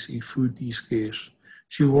days if food is scarce.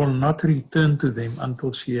 She will not return to them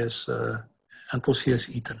until she has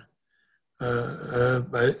eaten.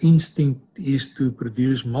 Her instinct is to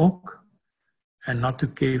produce milk and not to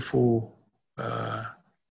care for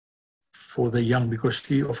the young, because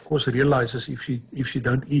she, of course, realizes if she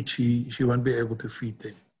don't eat, she won't be able to feed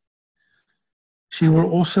them. She will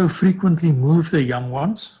also frequently move the young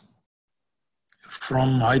ones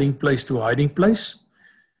from hiding place to hiding place,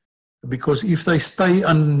 because if they stay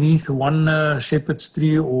underneath one shepherd's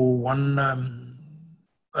tree or one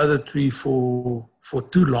other tree for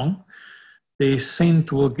too long, their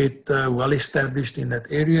scent will get well established in that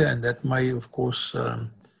area, and that may, of course,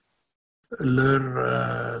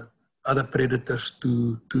 lure other predators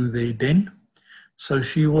to their den. So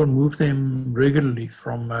she will move them regularly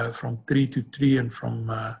from tree to tree and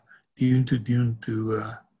from dune to dune to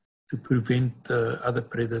prevent other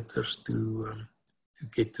predators to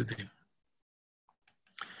get to them.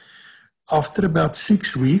 After about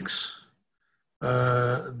 6 weeks,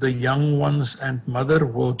 the young ones and mother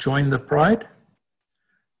will join the pride,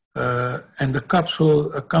 and the cubs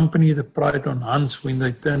will accompany the pride on hunts when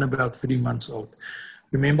they turn about 3 months old.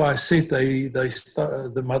 Remember, I said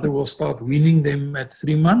the mother will start weaning them at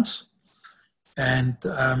 3 months, and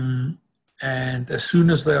as soon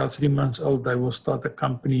as they are 3 months old, they will start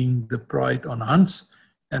accompanying the pride on hunts,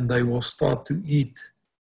 and they will start to eat.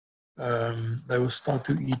 They will start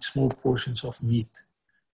to eat small portions of meat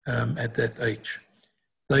at that age.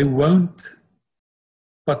 They won't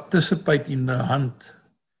participate in the hunt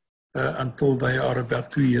until they are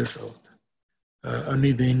about 2 years old.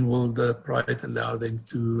 Only then will the pride allow them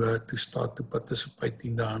to start to participate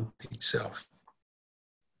in the hunt itself.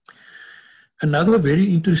 Another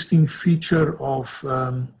very interesting feature of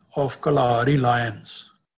Kalahari lions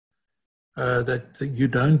that you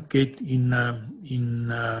don't get in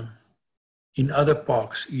other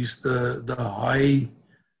parks is the high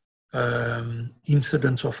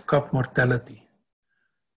incidence of cub mortality.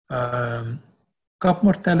 Cub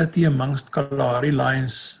mortality amongst Kalahari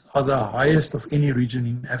lions are the highest of any region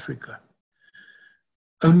in Africa.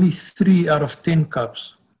 Only 3 out of 10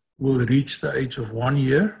 cubs will reach the age of 1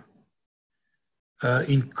 year.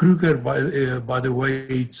 In Kruger, by the way,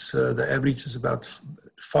 it's the average is about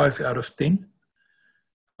 5 out of 10.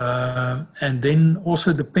 And then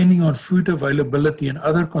also, depending on food availability and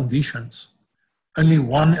other conditions, only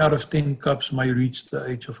 1 out of 10 cubs may reach the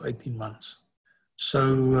age of 18 months.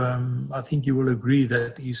 So I think you will agree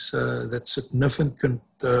that is that significant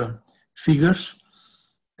figures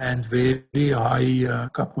and very high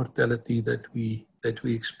cub mortality that we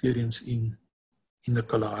experience in the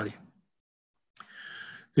Kalahari.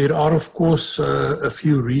 There are, of course, a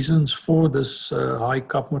few reasons for this high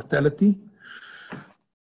cub mortality.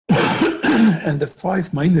 And the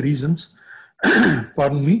 5 main reasons,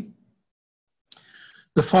 pardon me,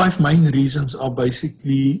 the 5 main reasons are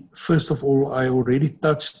basically, first of all, I already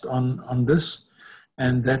touched on this,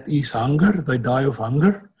 and that is hunger. They die of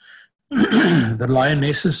hunger. The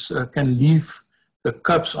lionesses can leave the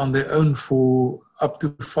cubs on their own for up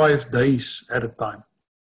to 5 days at a time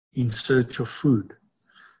in search of food.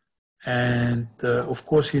 And of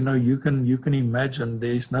course, you know, you can imagine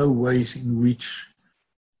there's no ways in which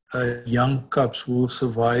young cubs will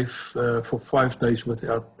survive for 5 days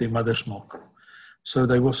without their mother's milk. So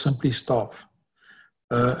they will simply starve.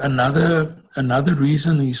 Another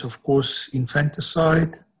reason is, of course,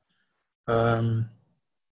 infanticide. And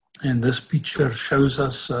this picture shows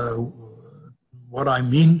us what I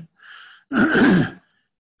mean.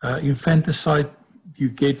 Infanticide you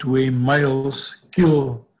get where males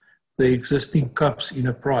kill the existing cubs in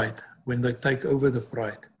a pride when they take over the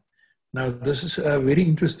pride. Now, this is a very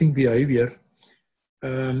interesting behavior.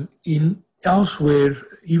 In elsewhere,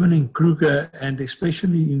 even in Kruger and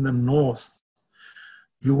especially in the north,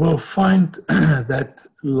 you will find that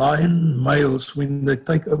lion males, when they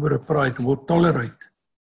take over a pride, will tolerate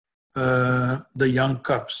the young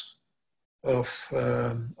cubs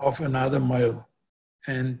of another male.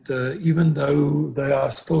 And even though they are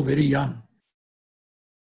still very young,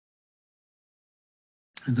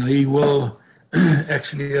 they will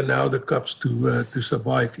actually allow the cubs to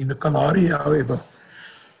survive. In the Kalahari, however,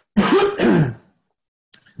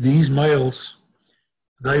 these males,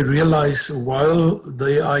 they realize while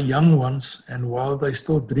they are young ones and while they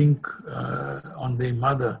still drink on their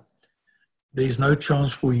mother, there is no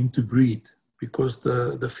chance for him to breed, because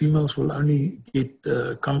the females will only get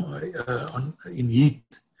in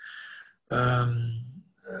heat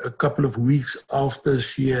a couple of weeks after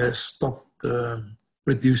she has stopped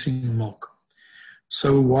producing milk.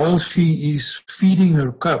 So while she is feeding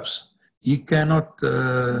her cubs, he cannot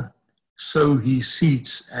sow his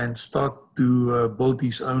seeds and start to build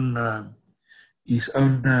his own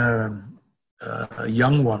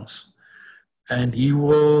young ones. And he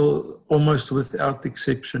will, almost without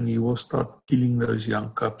exception, he will start killing those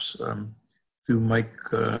young cubs to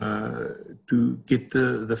get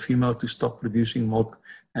the female to stop producing milk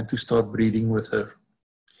and to start breeding with her.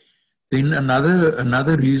 Then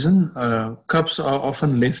another reason, cubs are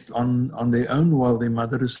often left on their own while their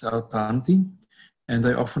mother is out hunting, and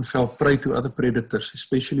they often fall prey to other predators,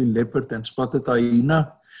 especially leopard and spotted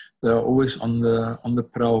hyena. They are always on the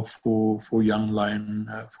prowl for young lion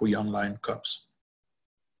cubs.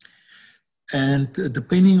 And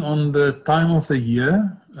depending on the time of the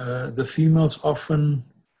year, the females often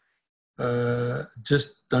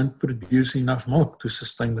just don't produce enough milk to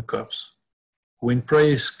sustain the cubs. When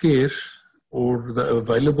prey is scarce or the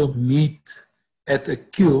available meat at a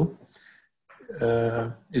kill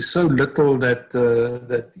is so little that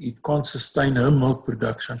it can't sustain her milk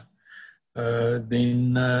production,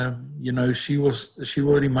 then you know, she will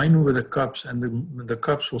remain with the cubs, and the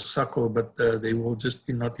cubs will suckle, but there will just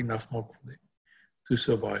be not enough milk for them to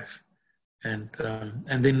survive. And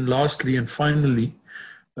then lastly and finally,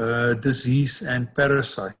 disease and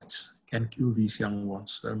parasites can kill these young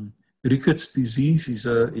ones. Rickets disease is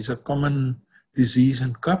a common disease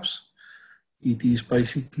in cubs. It is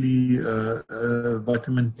basically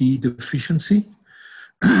vitamin D deficiency,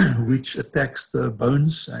 which attacks the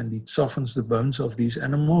bones and it softens the bones of these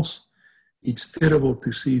animals. It's terrible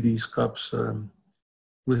to see these cubs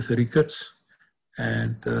with rickets,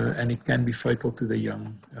 and it can be fatal to the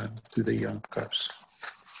young cubs.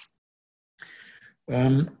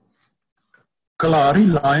 Kalahari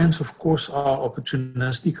lions, of course, are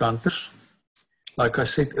opportunistic hunters. Like I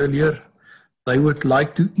said earlier, they would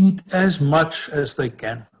like to eat as much as they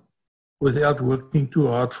can without working too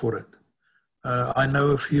hard for it. I know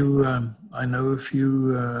a few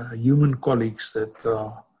human colleagues that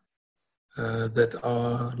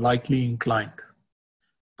are likely inclined,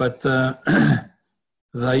 but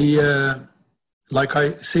they, like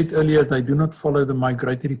I said earlier, they do not follow the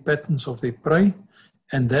migratory patterns of their prey,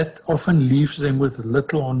 and that often leaves them with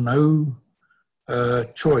little or no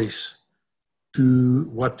choice to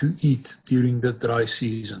what to eat during the dry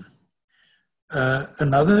season.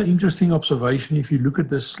 Another interesting observation, if you look at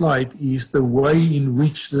this slide, is the way in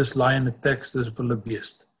which this lion attacks this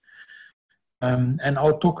wildebeest. And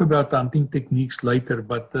I'll talk about hunting techniques later,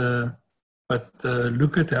 but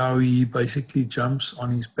look at how he basically jumps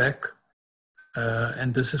on his back.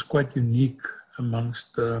 And this is quite unique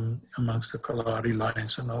amongst the Kalahari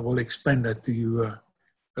lions, and I will explain that to you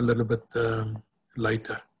a little bit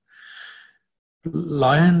later.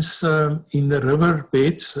 Lions in the river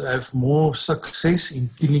beds have more success in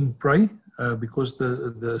killing prey because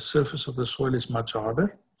the surface of the soil is much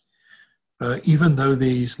harder, even though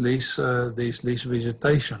there's less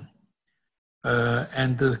vegetation.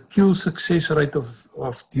 And the kill success rate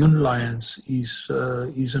of dune lions is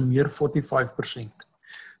a mere 45%.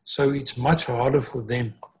 So it's much harder for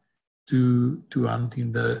them to hunt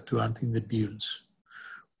in the dunes.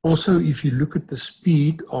 Also, if you look at the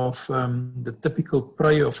speed of the typical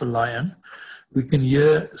prey of a lion, we can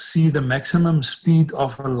here see the maximum speed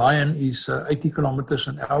of a lion is 80 kilometers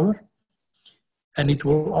an hour, and it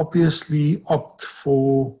will obviously opt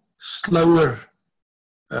for slower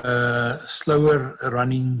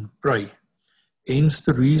running prey. Hence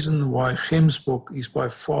the reason why gemsbok is by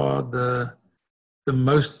far the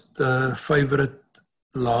most favorite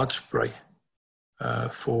large prey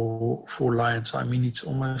for lions. I mean, it's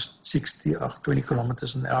almost 20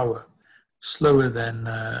 kilometers an hour slower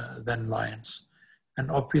than lions. And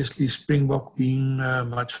obviously Springbok being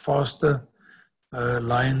much faster,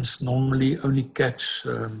 lions normally only catch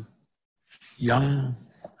young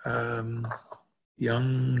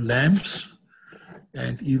lambs,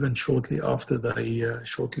 and even shortly after they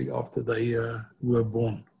were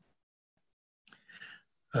born.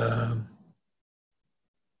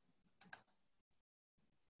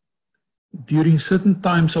 During certain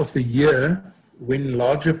times of the year, when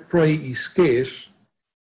larger prey is scarce,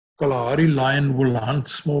 Kalahari lion will hunt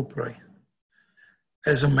small prey.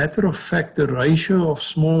 As a matter of fact, the ratio of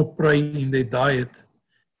small prey in their diet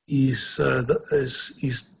is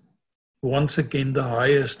once again the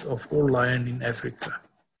highest of all lion in Africa.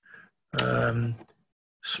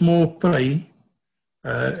 Small prey,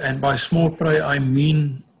 and by small prey I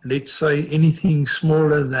mean, let's say, anything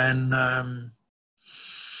smaller than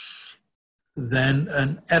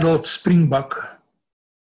an adult springbok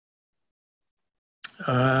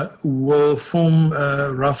will form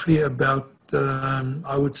roughly about,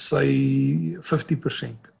 I would say,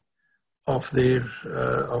 50% of their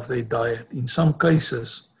diet. In some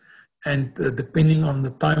cases, and depending on the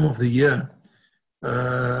time of the year,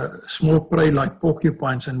 small prey like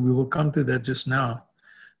porcupines, and we will come to that just now,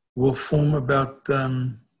 will form about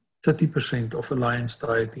 30% of a lion's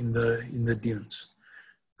diet in the dunes.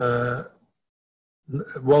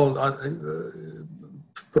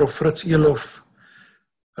 Prof. Fritz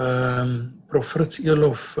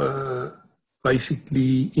Elof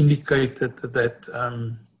basically indicated that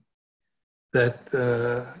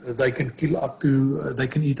they can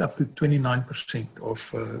eat up to 29%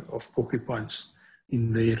 of porcupines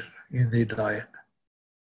in their diet.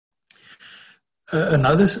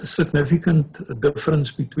 Another significant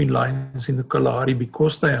difference between lions in the Kalahari,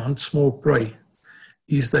 because they hunt small prey,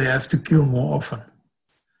 is they have to kill more often.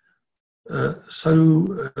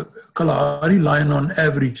 Kalahari lion on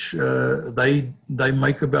average, they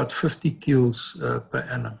make about 50 kills per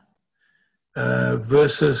annum.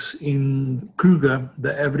 Versus in Kruger,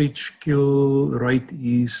 the average kill rate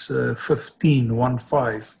is 15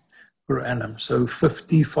 per annum. So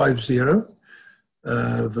 50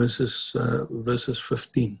 versus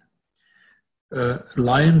 15.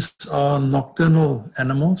 Lions are nocturnal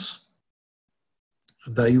animals.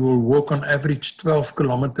 They will walk on average 12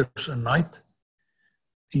 kilometers a night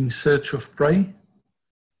in search of prey.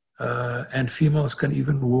 And females can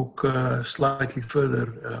even walk slightly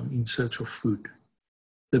further in search of food.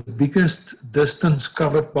 The biggest distance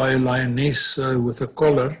covered by a lioness with a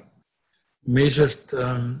collar measured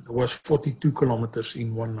was 42 kilometers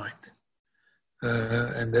in one night.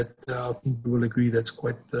 And that, I think you will agree, that's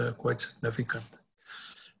quite significant.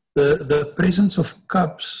 The presence of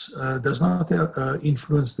cubs does not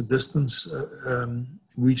influence the distance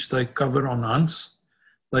which they cover on hunts.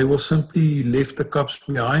 They will simply leave the cubs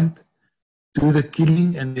behind, do the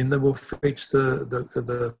killing, and then they will fetch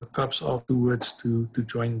the cubs afterwards to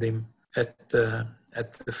join them at the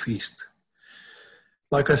feast.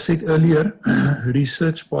 Like I said earlier,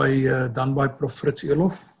 research done by Prof. Fritz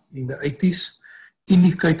Elof in the 80s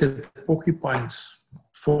indicated that porcupines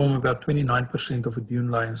form about 29% of a dune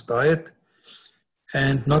lion's diet.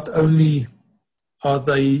 And not only are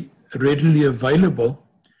they readily available,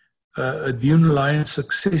 a dune lion's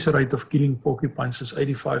success rate of killing porcupines is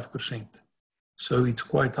 85%. So it's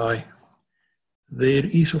quite high. There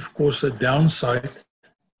is, of course, a downside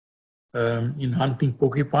in hunting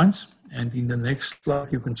porcupines. And in the next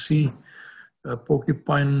slide, you can see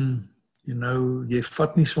porcupine, you know, jy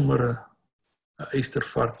vat nie sommer 'n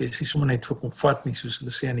eystervark, jy sê sommer net vir kom vat nie, soos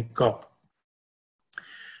hulle sê in die Kaap.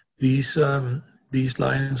 These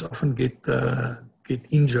lions often get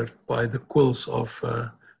injured by the quills of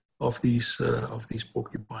these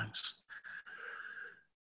porcupines.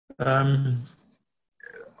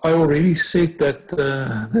 I already said that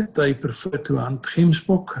they prefer to hunt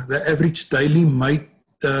gemsbok. The average daily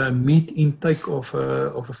meat intake of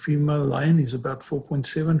a female lion is about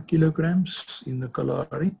 4.7 kilograms in the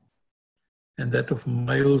Kalahari, and that of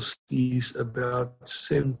males is about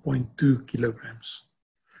 7.2 kilograms.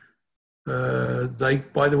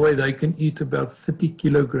 By the way, they can eat about 30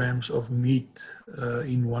 kilograms of meat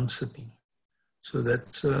in one sitting, so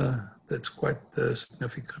that's quite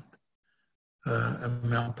significant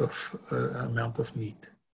amount of meat.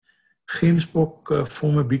 Gemsbok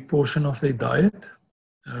form a big portion of their diet.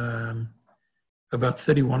 About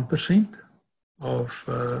 31% of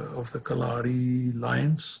the Kalahari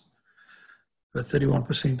lions.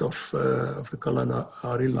 31% of the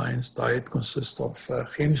Kalahari lions' diet consists of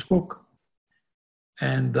gemsbok,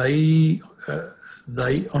 and they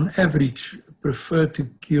on average prefer to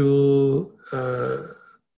kill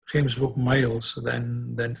gemsbok males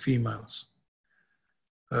than females.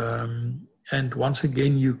 And once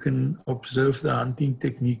again, you can observe the hunting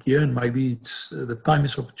technique here, and maybe the time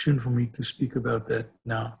is opportune for me to speak about that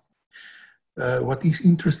now. What is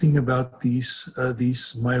interesting about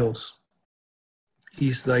these males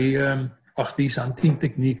is these hunting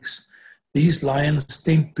techniques. These lions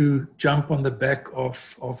tend to jump on the back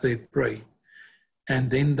of their prey, and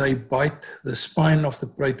then they bite the spine of the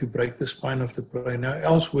prey to break the spine of the prey. Now,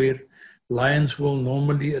 elsewhere, lions will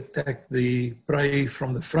normally attack the prey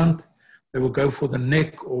from the front. They will go for the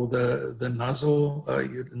neck or the nozzle,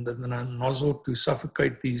 the nozzle to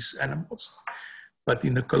suffocate these animals. But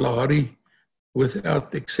in the Kalahari,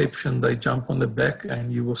 without exception, they jump on the back,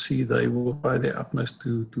 and you will see they will try their utmost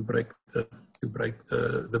to break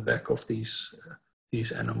the back of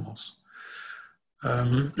these animals.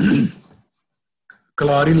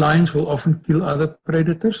 Kalahari lions will often kill other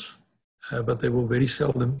predators, but they will very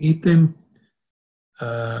seldom eat them.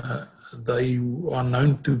 They are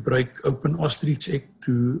known to break open ostrich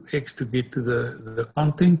eggs to get to the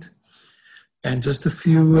content. And just a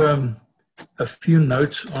few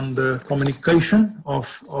notes on the communication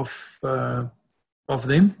of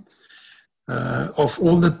them. Of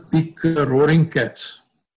all the big roaring cats,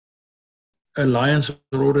 a lion's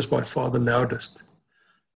roar is by far the loudest.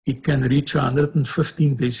 It can reach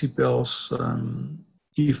 115 decibels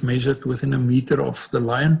if measured within a meter of the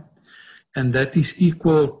lion, and that is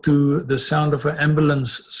equal to the sound of an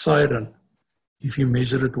ambulance siren if you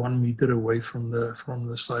measure it 1 meter away from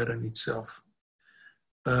the siren itself.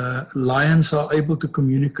 Lions are able to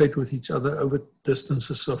communicate with each other over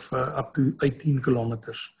distances of up to 18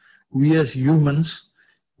 kilometers. We as humans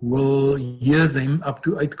will hear them up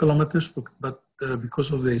to 8 kilometers, but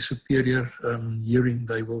because of their superior hearing,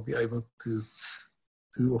 they will be able to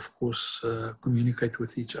of course, communicate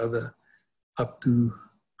with each other up to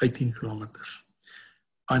 18 kilometers.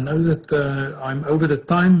 I know that I'm over the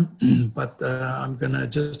time, but I'm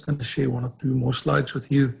just gonna share 1 or 2 more slides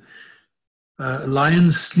with you.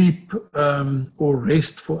 Lions sleep or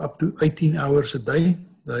rest for up to 18 hours a day.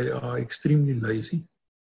 They are extremely lazy.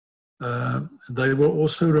 They will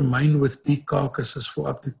also remain with big carcasses for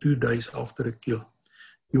up to 2 days after a kill.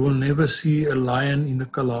 You will never see a lion in the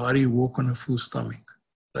Kalahari walk on a full stomach.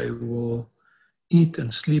 They will eat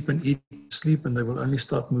and sleep and eat and sleep, and they will only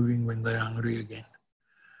start moving when they're hungry again.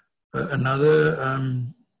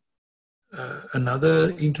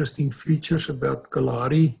 Another interesting features about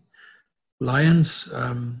Kalahari lions,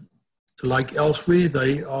 like elsewhere,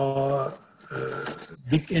 they are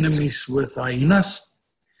big enemies with hyenas,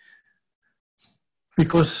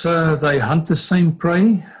 because they hunt the same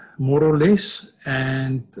prey, more or less,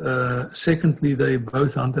 and secondly, they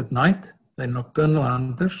both hunt at night. They're nocturnal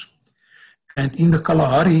hunters. And in the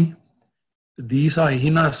Kalahari, these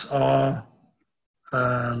hyenas are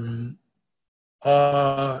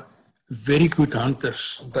very good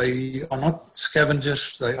hunters. They are not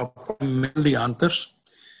scavengers, they are primarily hunters.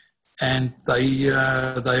 And they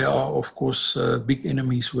are, of course, big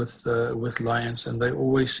enemies with lions, and they're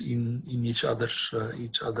always in each other's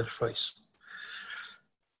face.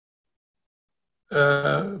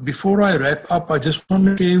 Before I wrap up, I just want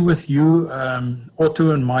to share with you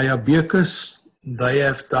Otto and Maya Bekes. They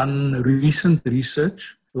have done recent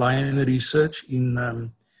research, lion research in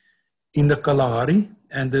the Kalahari,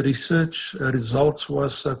 and the research results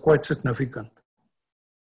was quite significant.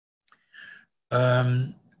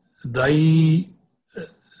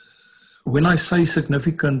 when I say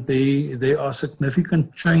significant, there are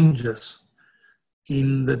significant changes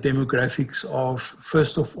in the demographics of,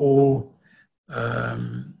 first of all,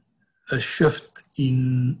 a shift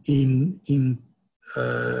in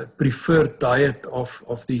preferred diet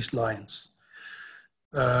of these lions.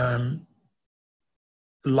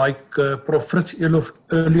 Like Prof. Fritz Elof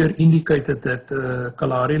earlier indicated that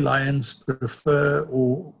Kalahari lions prefer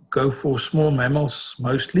or go for small mammals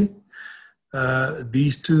mostly.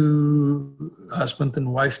 These two husband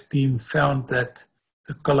and wife team found that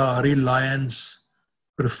the Kalahari lions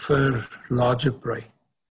prefer larger prey.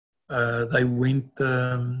 They went,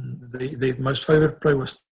 their most favorite prey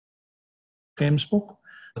was Gemsbok,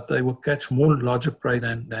 but they will catch more larger prey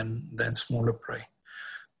than smaller prey.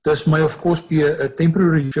 This may of course be a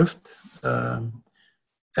temporary shift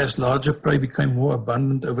as larger prey became more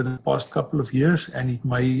abundant over the past couple of years, and it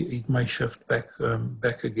may shift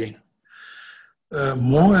back again.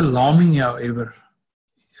 More alarming, however,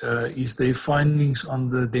 is their findings on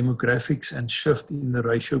the demographics and shift in the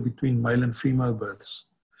ratio between male and female births.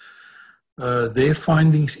 Their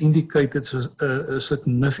findings indicated a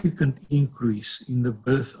significant increase in the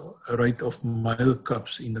birth rate of male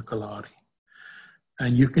cubs in the Kalahari.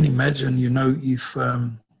 And you can imagine, you know, if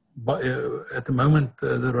at the moment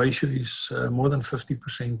the ratio is more than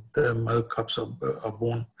 50% male cubs are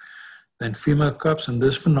born than female cubs, and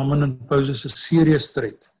this phenomenon poses a serious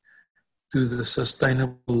threat to the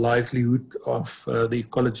sustainable livelihood of the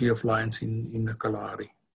ecology of lions in the Kalahari.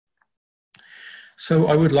 So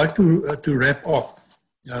I would like to wrap up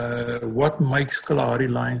what makes Kalahari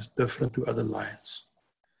lions different to other lions.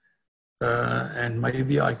 And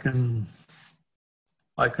maybe I can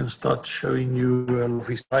start showing you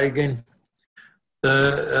Lofi's eye again.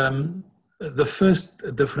 The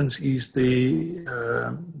first difference is the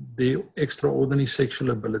extraordinary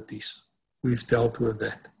sexual abilities. We've dealt with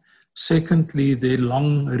that. Secondly, their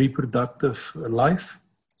long reproductive life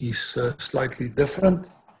is slightly different.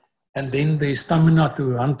 And then their stamina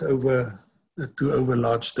to hunt over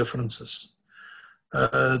large differences.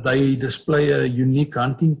 They display a unique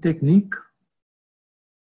hunting technique.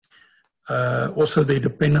 Also, their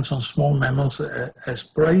dependence on small mammals as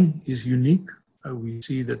prey is unique. We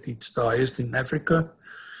see that it's the highest in Africa.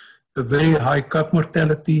 A very high cub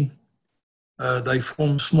mortality. They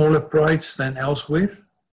form smaller prides than elsewhere.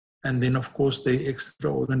 And then, of course, they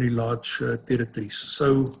extraordinarily large territories.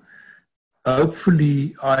 So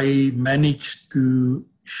hopefully I managed to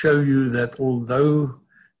show you that although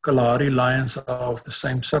Kalahari lions are of the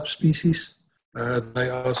same subspecies, they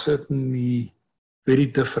are certainly very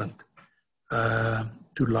different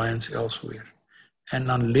to lions elsewhere. And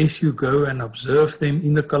unless you go and observe them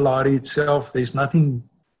in the Kalahari itself, there's nothing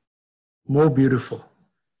more beautiful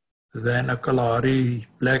than a Kalahari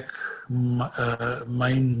black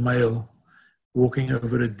mane male walking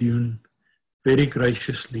over a dune very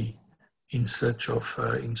graciously in search of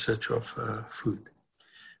food.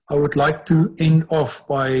 I would like to end off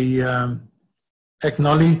by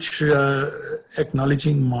acknowledging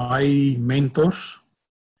my mentors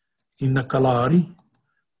in the Kalahari,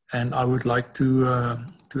 and I would like to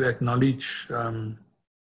acknowledge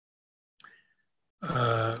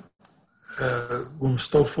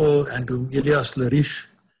Stoffel and Elias Larish,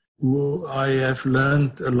 who I have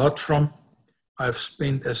learned a lot from. I've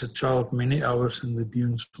spent as a child many hours in the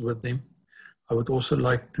dunes with them. I would also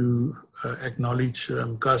like to acknowledge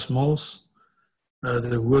Gus Mols,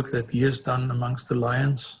 the work that he has done amongst the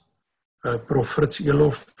lions. Prof. Fritz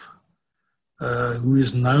Elof, who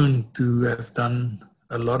is known to have done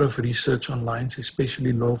a lot of research on lions,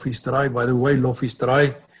 especially Lofi's Draai. By the way, Lofi's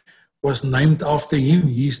Draai was named after him.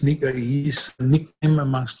 His nickname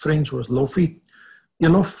amongst friends was Lofi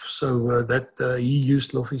Elof, so he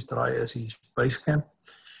used Lofi's Draai as his base camp.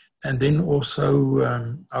 And then also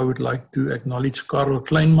I would like to acknowledge Karel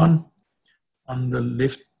Kleinman on the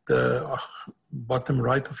left bottom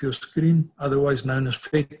right of your screen, otherwise known as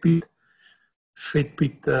Fat Piet. Fat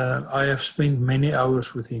Piet, I have spent many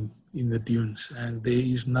hours with him in the dunes, and there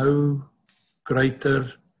is no greater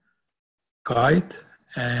guide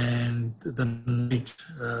and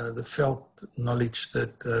the felt knowledge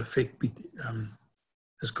that Fat Piet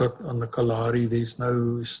has got on the Kalahari. It's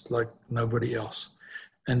like nobody else.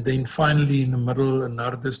 And then finally in the middle,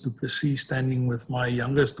 Nardis du Plessis, standing with my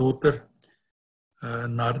youngest daughter,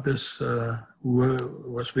 Nardis, who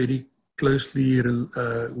was very closely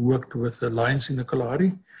worked with the lions in the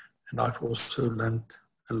Kalahari, and I've also learned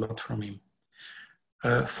a lot from him.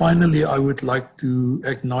 Finally, I would like to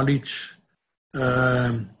acknowledge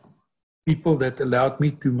people that allowed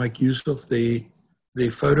me to make use of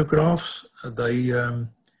their photographs.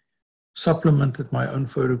 supplemented my own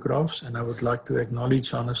photographs, and I would like to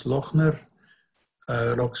acknowledge Hannes Lochner,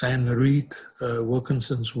 Roxanne Reed,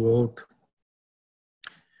 Wilkinson's World,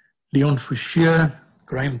 Leon Fouchier,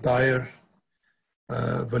 Graham Dyer,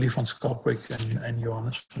 Willie van Skalkwyk, and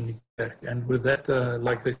Johannes van die Kerk. And with that,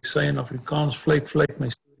 like they say in Afrikaans, vlek, my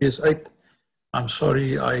story is uit. I'm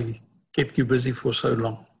sorry I kept you busy for so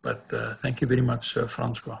long, but thank you very much,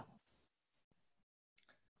 Francois.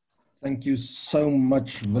 Thank you so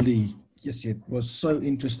much, Willie. Yes, it was so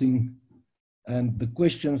interesting. And the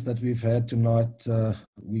questions that we've had tonight,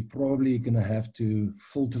 we're probably going to have to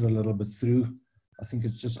filter a little bit through. I think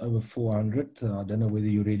it's just over 400. I don't know whether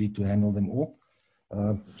you're ready to handle them all.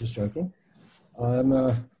 Just joking. I'm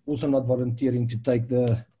also not volunteering to take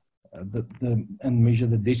and measure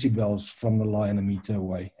the decibels from the line a meter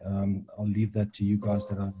away. I'll leave that to you guys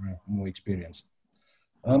that are more experienced.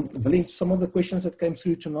 Willie, some of the questions that came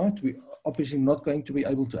through tonight, we're obviously not going to be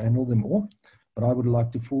able to handle them all, but I would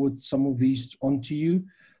like to forward some of these on to you.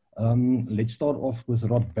 Let's start off with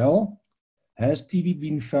Rod Bell. Has TB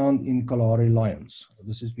been found in Kalahari lions?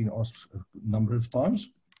 This has been asked a number of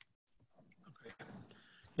times.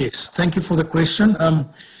 Yes, thank you for the question.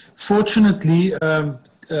 Fortunately,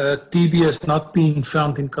 TB has not been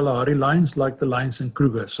found in Kalahari lions like the lions in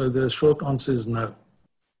Kruger. So the short answer is no.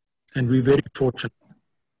 And we're very fortunate.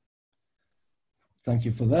 Thank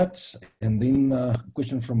you for that. And then a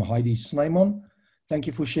question from Heidi Snyman. Thank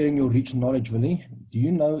you for sharing your rich knowledge, Willie. Do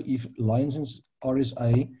you know if lions in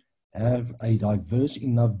RSA have a diverse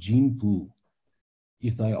enough gene pool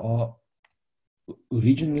if they are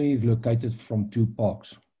originally located from 2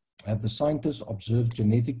 parks? Have the scientists observed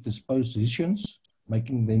genetic dispositions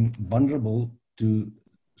making them vulnerable to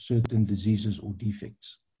certain diseases or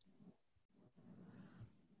defects?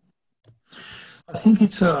 I think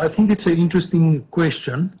it's an interesting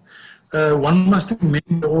question. One must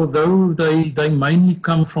remember, although they mainly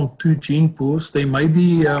come from 2 gene pools, there may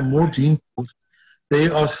be more gene pools.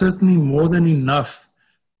 There are certainly more than enough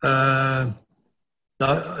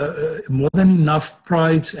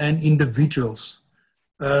prides and individuals.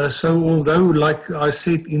 So although, like I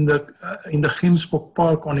said, in the Gemsbok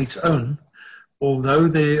Park on its own,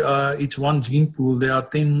 although it's 1 gene pool, there are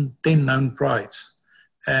 10 known prides,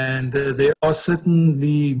 and there are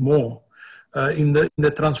certainly more. In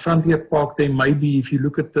the Transfrontier Park, there may be, if you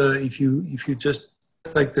look at if you just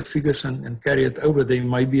take the figures and carry it over, there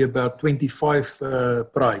may be about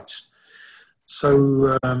 25 prides.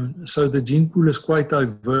 So the gene pool is quite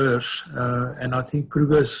diverse, and I think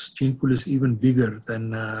Kruger's gene pool is even bigger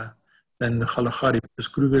than the Kalahari, because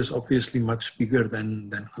Kruger is obviously much bigger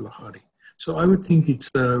than Kalahari. So I would think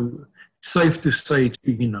it's safe to say it's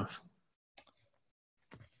big enough.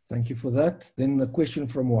 Thank you for that. Then a question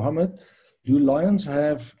from Mohammed. Do lions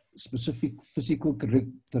have specific physical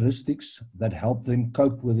characteristics that help them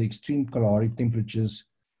cope with the extreme Kalahari temperatures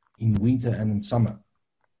in winter and in summer?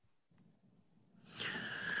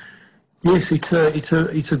 Yes,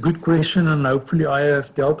 it's a good question, and hopefully I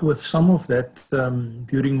have dealt with some of that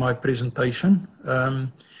during my presentation.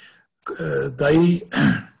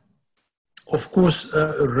 Of course,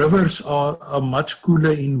 rivers are much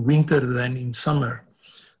cooler in winter than in summer,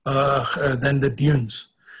 than the dunes.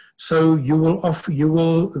 So you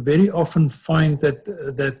will very often find that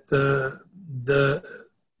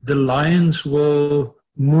the lions will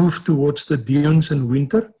move towards the dunes in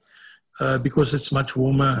winter. Because it's much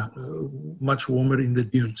warmer in the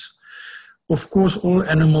dunes. Of course, all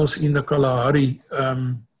animals in the Kalahari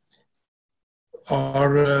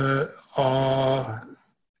are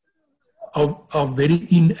very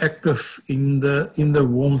inactive in the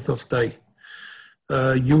warmth of day.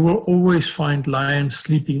 You will always find lions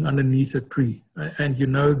sleeping underneath a tree, and you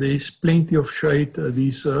know there's plenty of shade.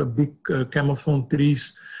 These big camelthorn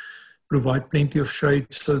trees provide plenty of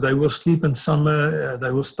shade, so they will sleep in summer,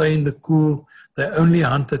 they will stay in the cool, they only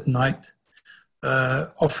hunt at night.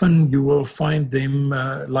 Often you will find them,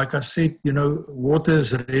 like I said, you know, water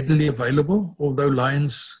is readily available, although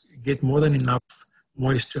lions get more than enough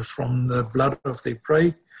moisture from the blood of their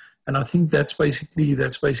prey. And I think that's basically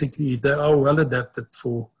they are well adapted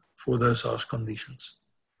for those harsh conditions.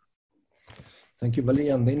 Thank you, Willie.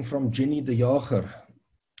 And then from Jenny de Jager.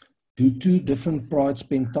 Do 2 different prides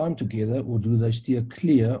spend time together, or do they steer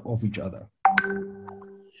clear of each other?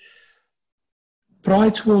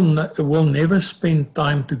 Prides will never spend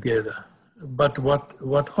time together. But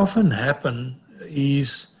what often happens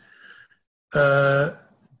is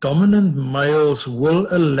dominant males will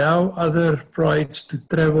allow other prides to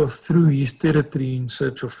travel through his territory in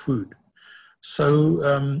search of food. So,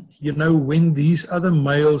 you know, when these other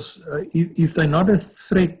males, if they're not a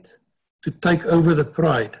threat to take over the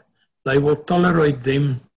pride, they will tolerate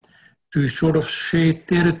them to sort of share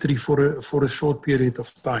territory for a short period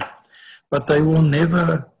of time. But they will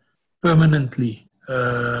never permanently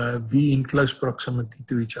be in close proximity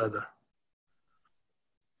to each other.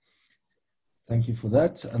 Thank you for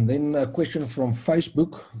that. And then a question from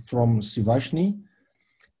Facebook from Sivashni.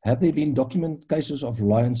 Have there been documented cases of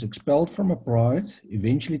lions expelled from a pride,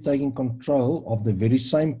 eventually taking control of the very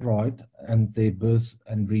same pride and their birth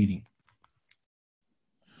and breeding?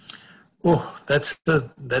 Oh, that's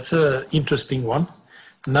a interesting one.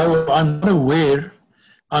 No, I'm not aware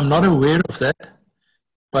of that.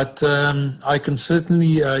 But I can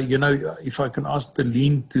certainly, if I can ask the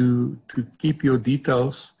lean to keep your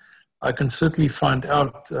details, I can certainly find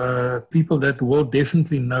out. People that will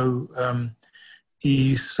definitely know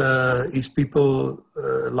is people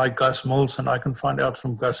like Gus Moles, and I can find out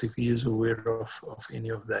from Gus if he is aware of any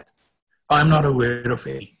of that. I'm not aware of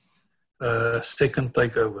any second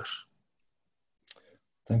takeovers.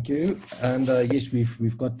 Thank you. And yes,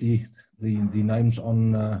 we've got the names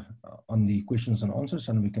on the questions and answers,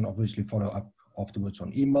 and we can obviously follow up afterwards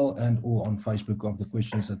on email and or on Facebook of the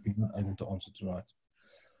questions that we're not able to answer tonight.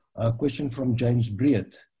 A question from James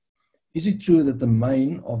Breed. Is it true that the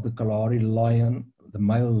mane of the Kalahari lion, the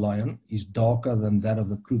male lion, is darker than that of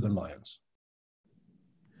the Kruger lions?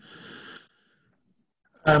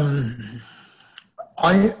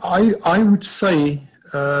 I would say,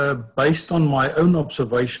 based on my own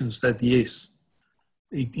observations, that yes,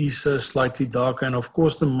 it is slightly darker. And of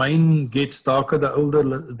course, the mane gets darker the older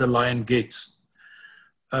the lion gets.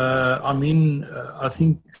 I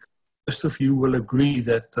think most of you will agree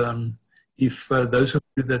that if those of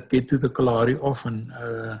you that get to the Kalahari often,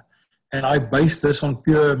 and I base this on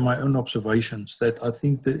pure my own observations, that I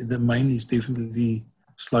think the mane is definitely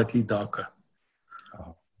slightly darker.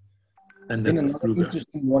 And then another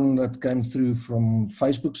interesting one that came through from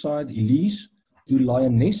Facebook side, Elise. Do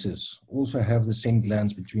lionesses also have the scent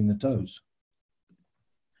glands between the toes?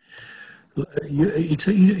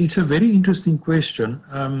 It's a very interesting question.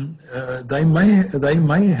 They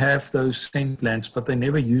may have those scent glands, but they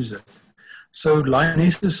never use it. So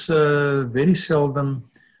lionesses very seldom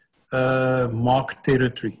mark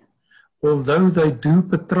territory, although they do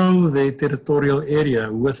patrol their territorial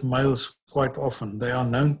area with males quite often. They are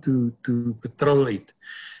known to patrol it,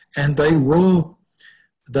 and they will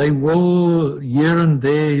here and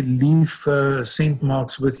there leave scent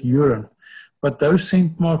marks with urine. But those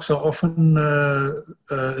scent marks are often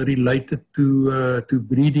related to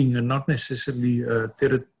breeding and not necessarily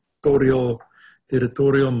territorial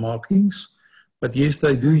markings. But yes,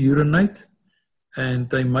 they do urinate, and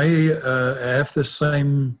they may have the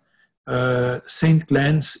same scent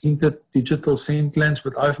glands, interdigital scent glands,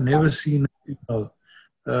 but I've never seen people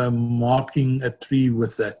marking a tree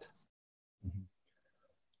with that.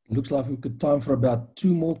 Looks like we've got time for about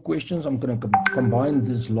 2 more questions. I'm going to combine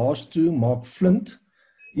these last 2. Mark Flint,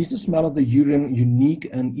 is the smell of the urine unique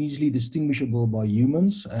and easily distinguishable by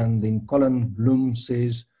humans? And then Colin Bloom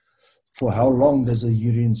says, for how long does a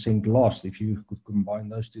urine scent last? If you could combine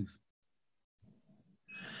those 2.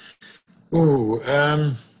 Oh,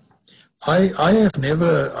 I have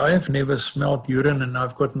never smelled urine, and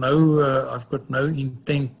I've got no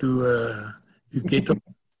intent to get to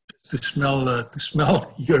smell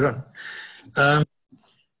urine.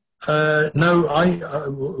 No,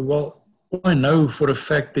 well, all I know for a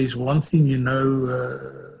fact is one thing,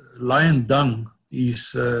 lion dung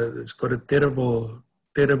is it's got a terrible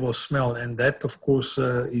smell, and that of course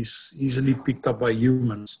is easily picked up by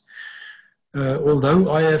humans.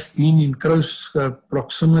 Although I have been in close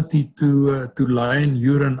proximity to lion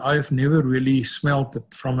urine, I have never really smelled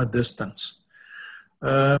it from a distance.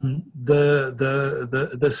 The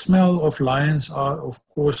smell of lions are, of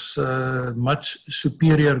course, much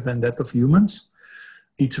superior than that of humans.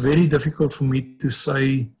 It's very difficult for me to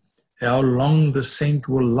say how long the scent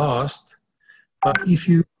will last. But if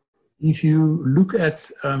you look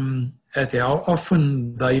at how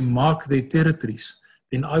often they mark their territories,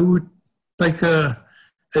 then I would take a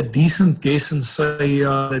decent guess and say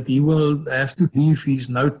that he will have to leave his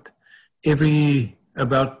note every 10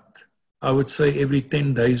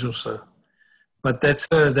 days or so. But that's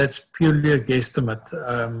purely a guesstimate,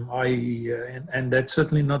 and that's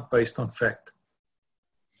certainly not based on fact.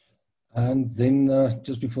 And then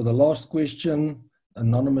just before the last question,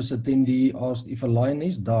 anonymous attendee asked, if a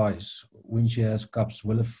lioness dies when she has cubs,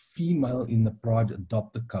 will a female in the pride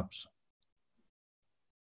adopt the cubs?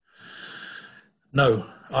 No,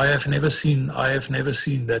 I have never seen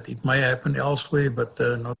that. It may happen elsewhere, but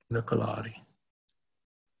not in the Kalahari.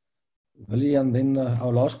 Willie, and then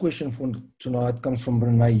our last question for tonight comes from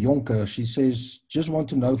Renee Jonker. She says, just want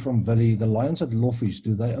to know from Willie, the lions at Loffies,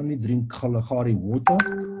 do they only drink Kalahari water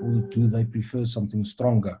or do they prefer something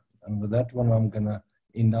stronger? And with that one, I'm going to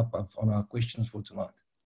end up on our questions for tonight.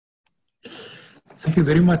 Thank you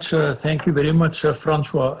very much.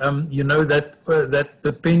 Francois. You know that that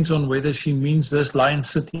depends on whether she means this lion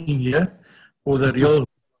sitting here or the real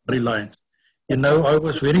lions. You know, I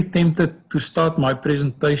was very tempted to start my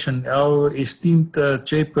presentation. Our esteemed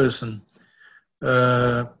chairperson,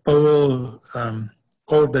 Paul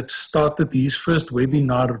that started his first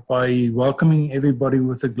webinar by welcoming everybody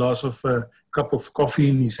with a glass of cup of coffee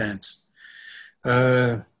in his hands.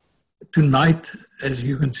 Tonight, as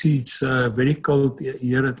you can see, it's very cold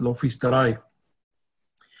here at Loffies Draai.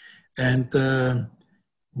 And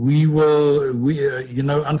you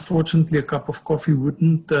know, unfortunately, a cup of coffee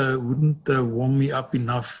wouldn't warm me up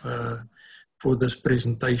enough for this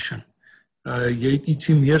presentation. Jy het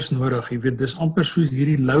ietsie meer nodig. Jy weet, dis amper soos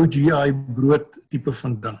hierdie low GI brood tipe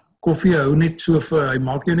van ding. Koffie hou net so hy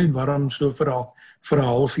maak jou net warm so vir 'n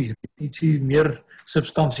halfuur. Ietsie meer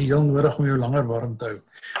substansieel nodig om jou langer warm te hou.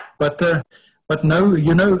 But no,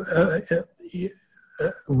 you know,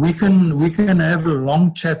 we can have a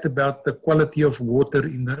long chat about the quality of water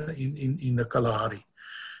in the Kalahari.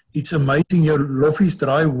 It's amazing. Your Loffies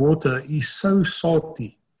Draai water is so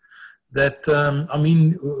salty that I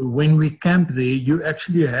mean, when we camp there, you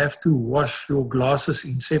actually have to wash your glasses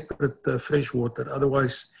in separate fresh water.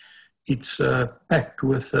 Otherwise, it's packed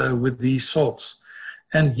with these salts.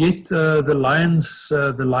 And yet the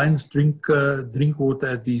lions drink water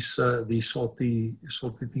at these salty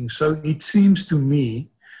things. So it seems to me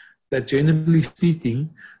that generally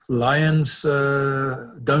speaking, lions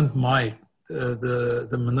don't mind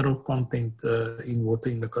the mineral content in water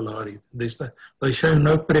in the Kalahari. They show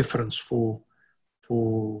no preference for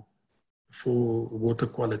water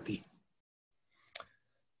quality.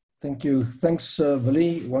 Thank you. Thanks,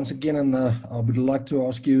 Willie, once again. And I would like to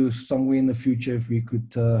ask you somewhere in the future if we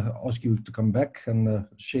could ask you to come back and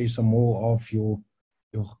share some more of your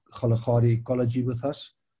Kalahari ecology with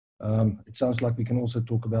us. It sounds like we can also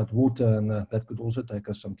talk about water, and that could also take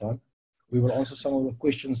us some time. We will answer some of the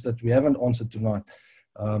questions that we haven't answered tonight,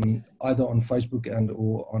 either on Facebook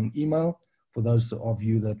or on email, for those of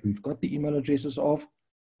you that we've got the email addresses of.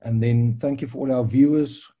 And then thank you for all our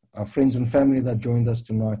viewers, our friends and family that joined us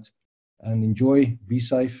tonight. And enjoy, be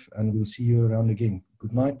safe, and we'll see you around again.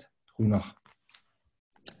 Good night. Goeienaand.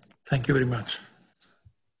 Thank you very much.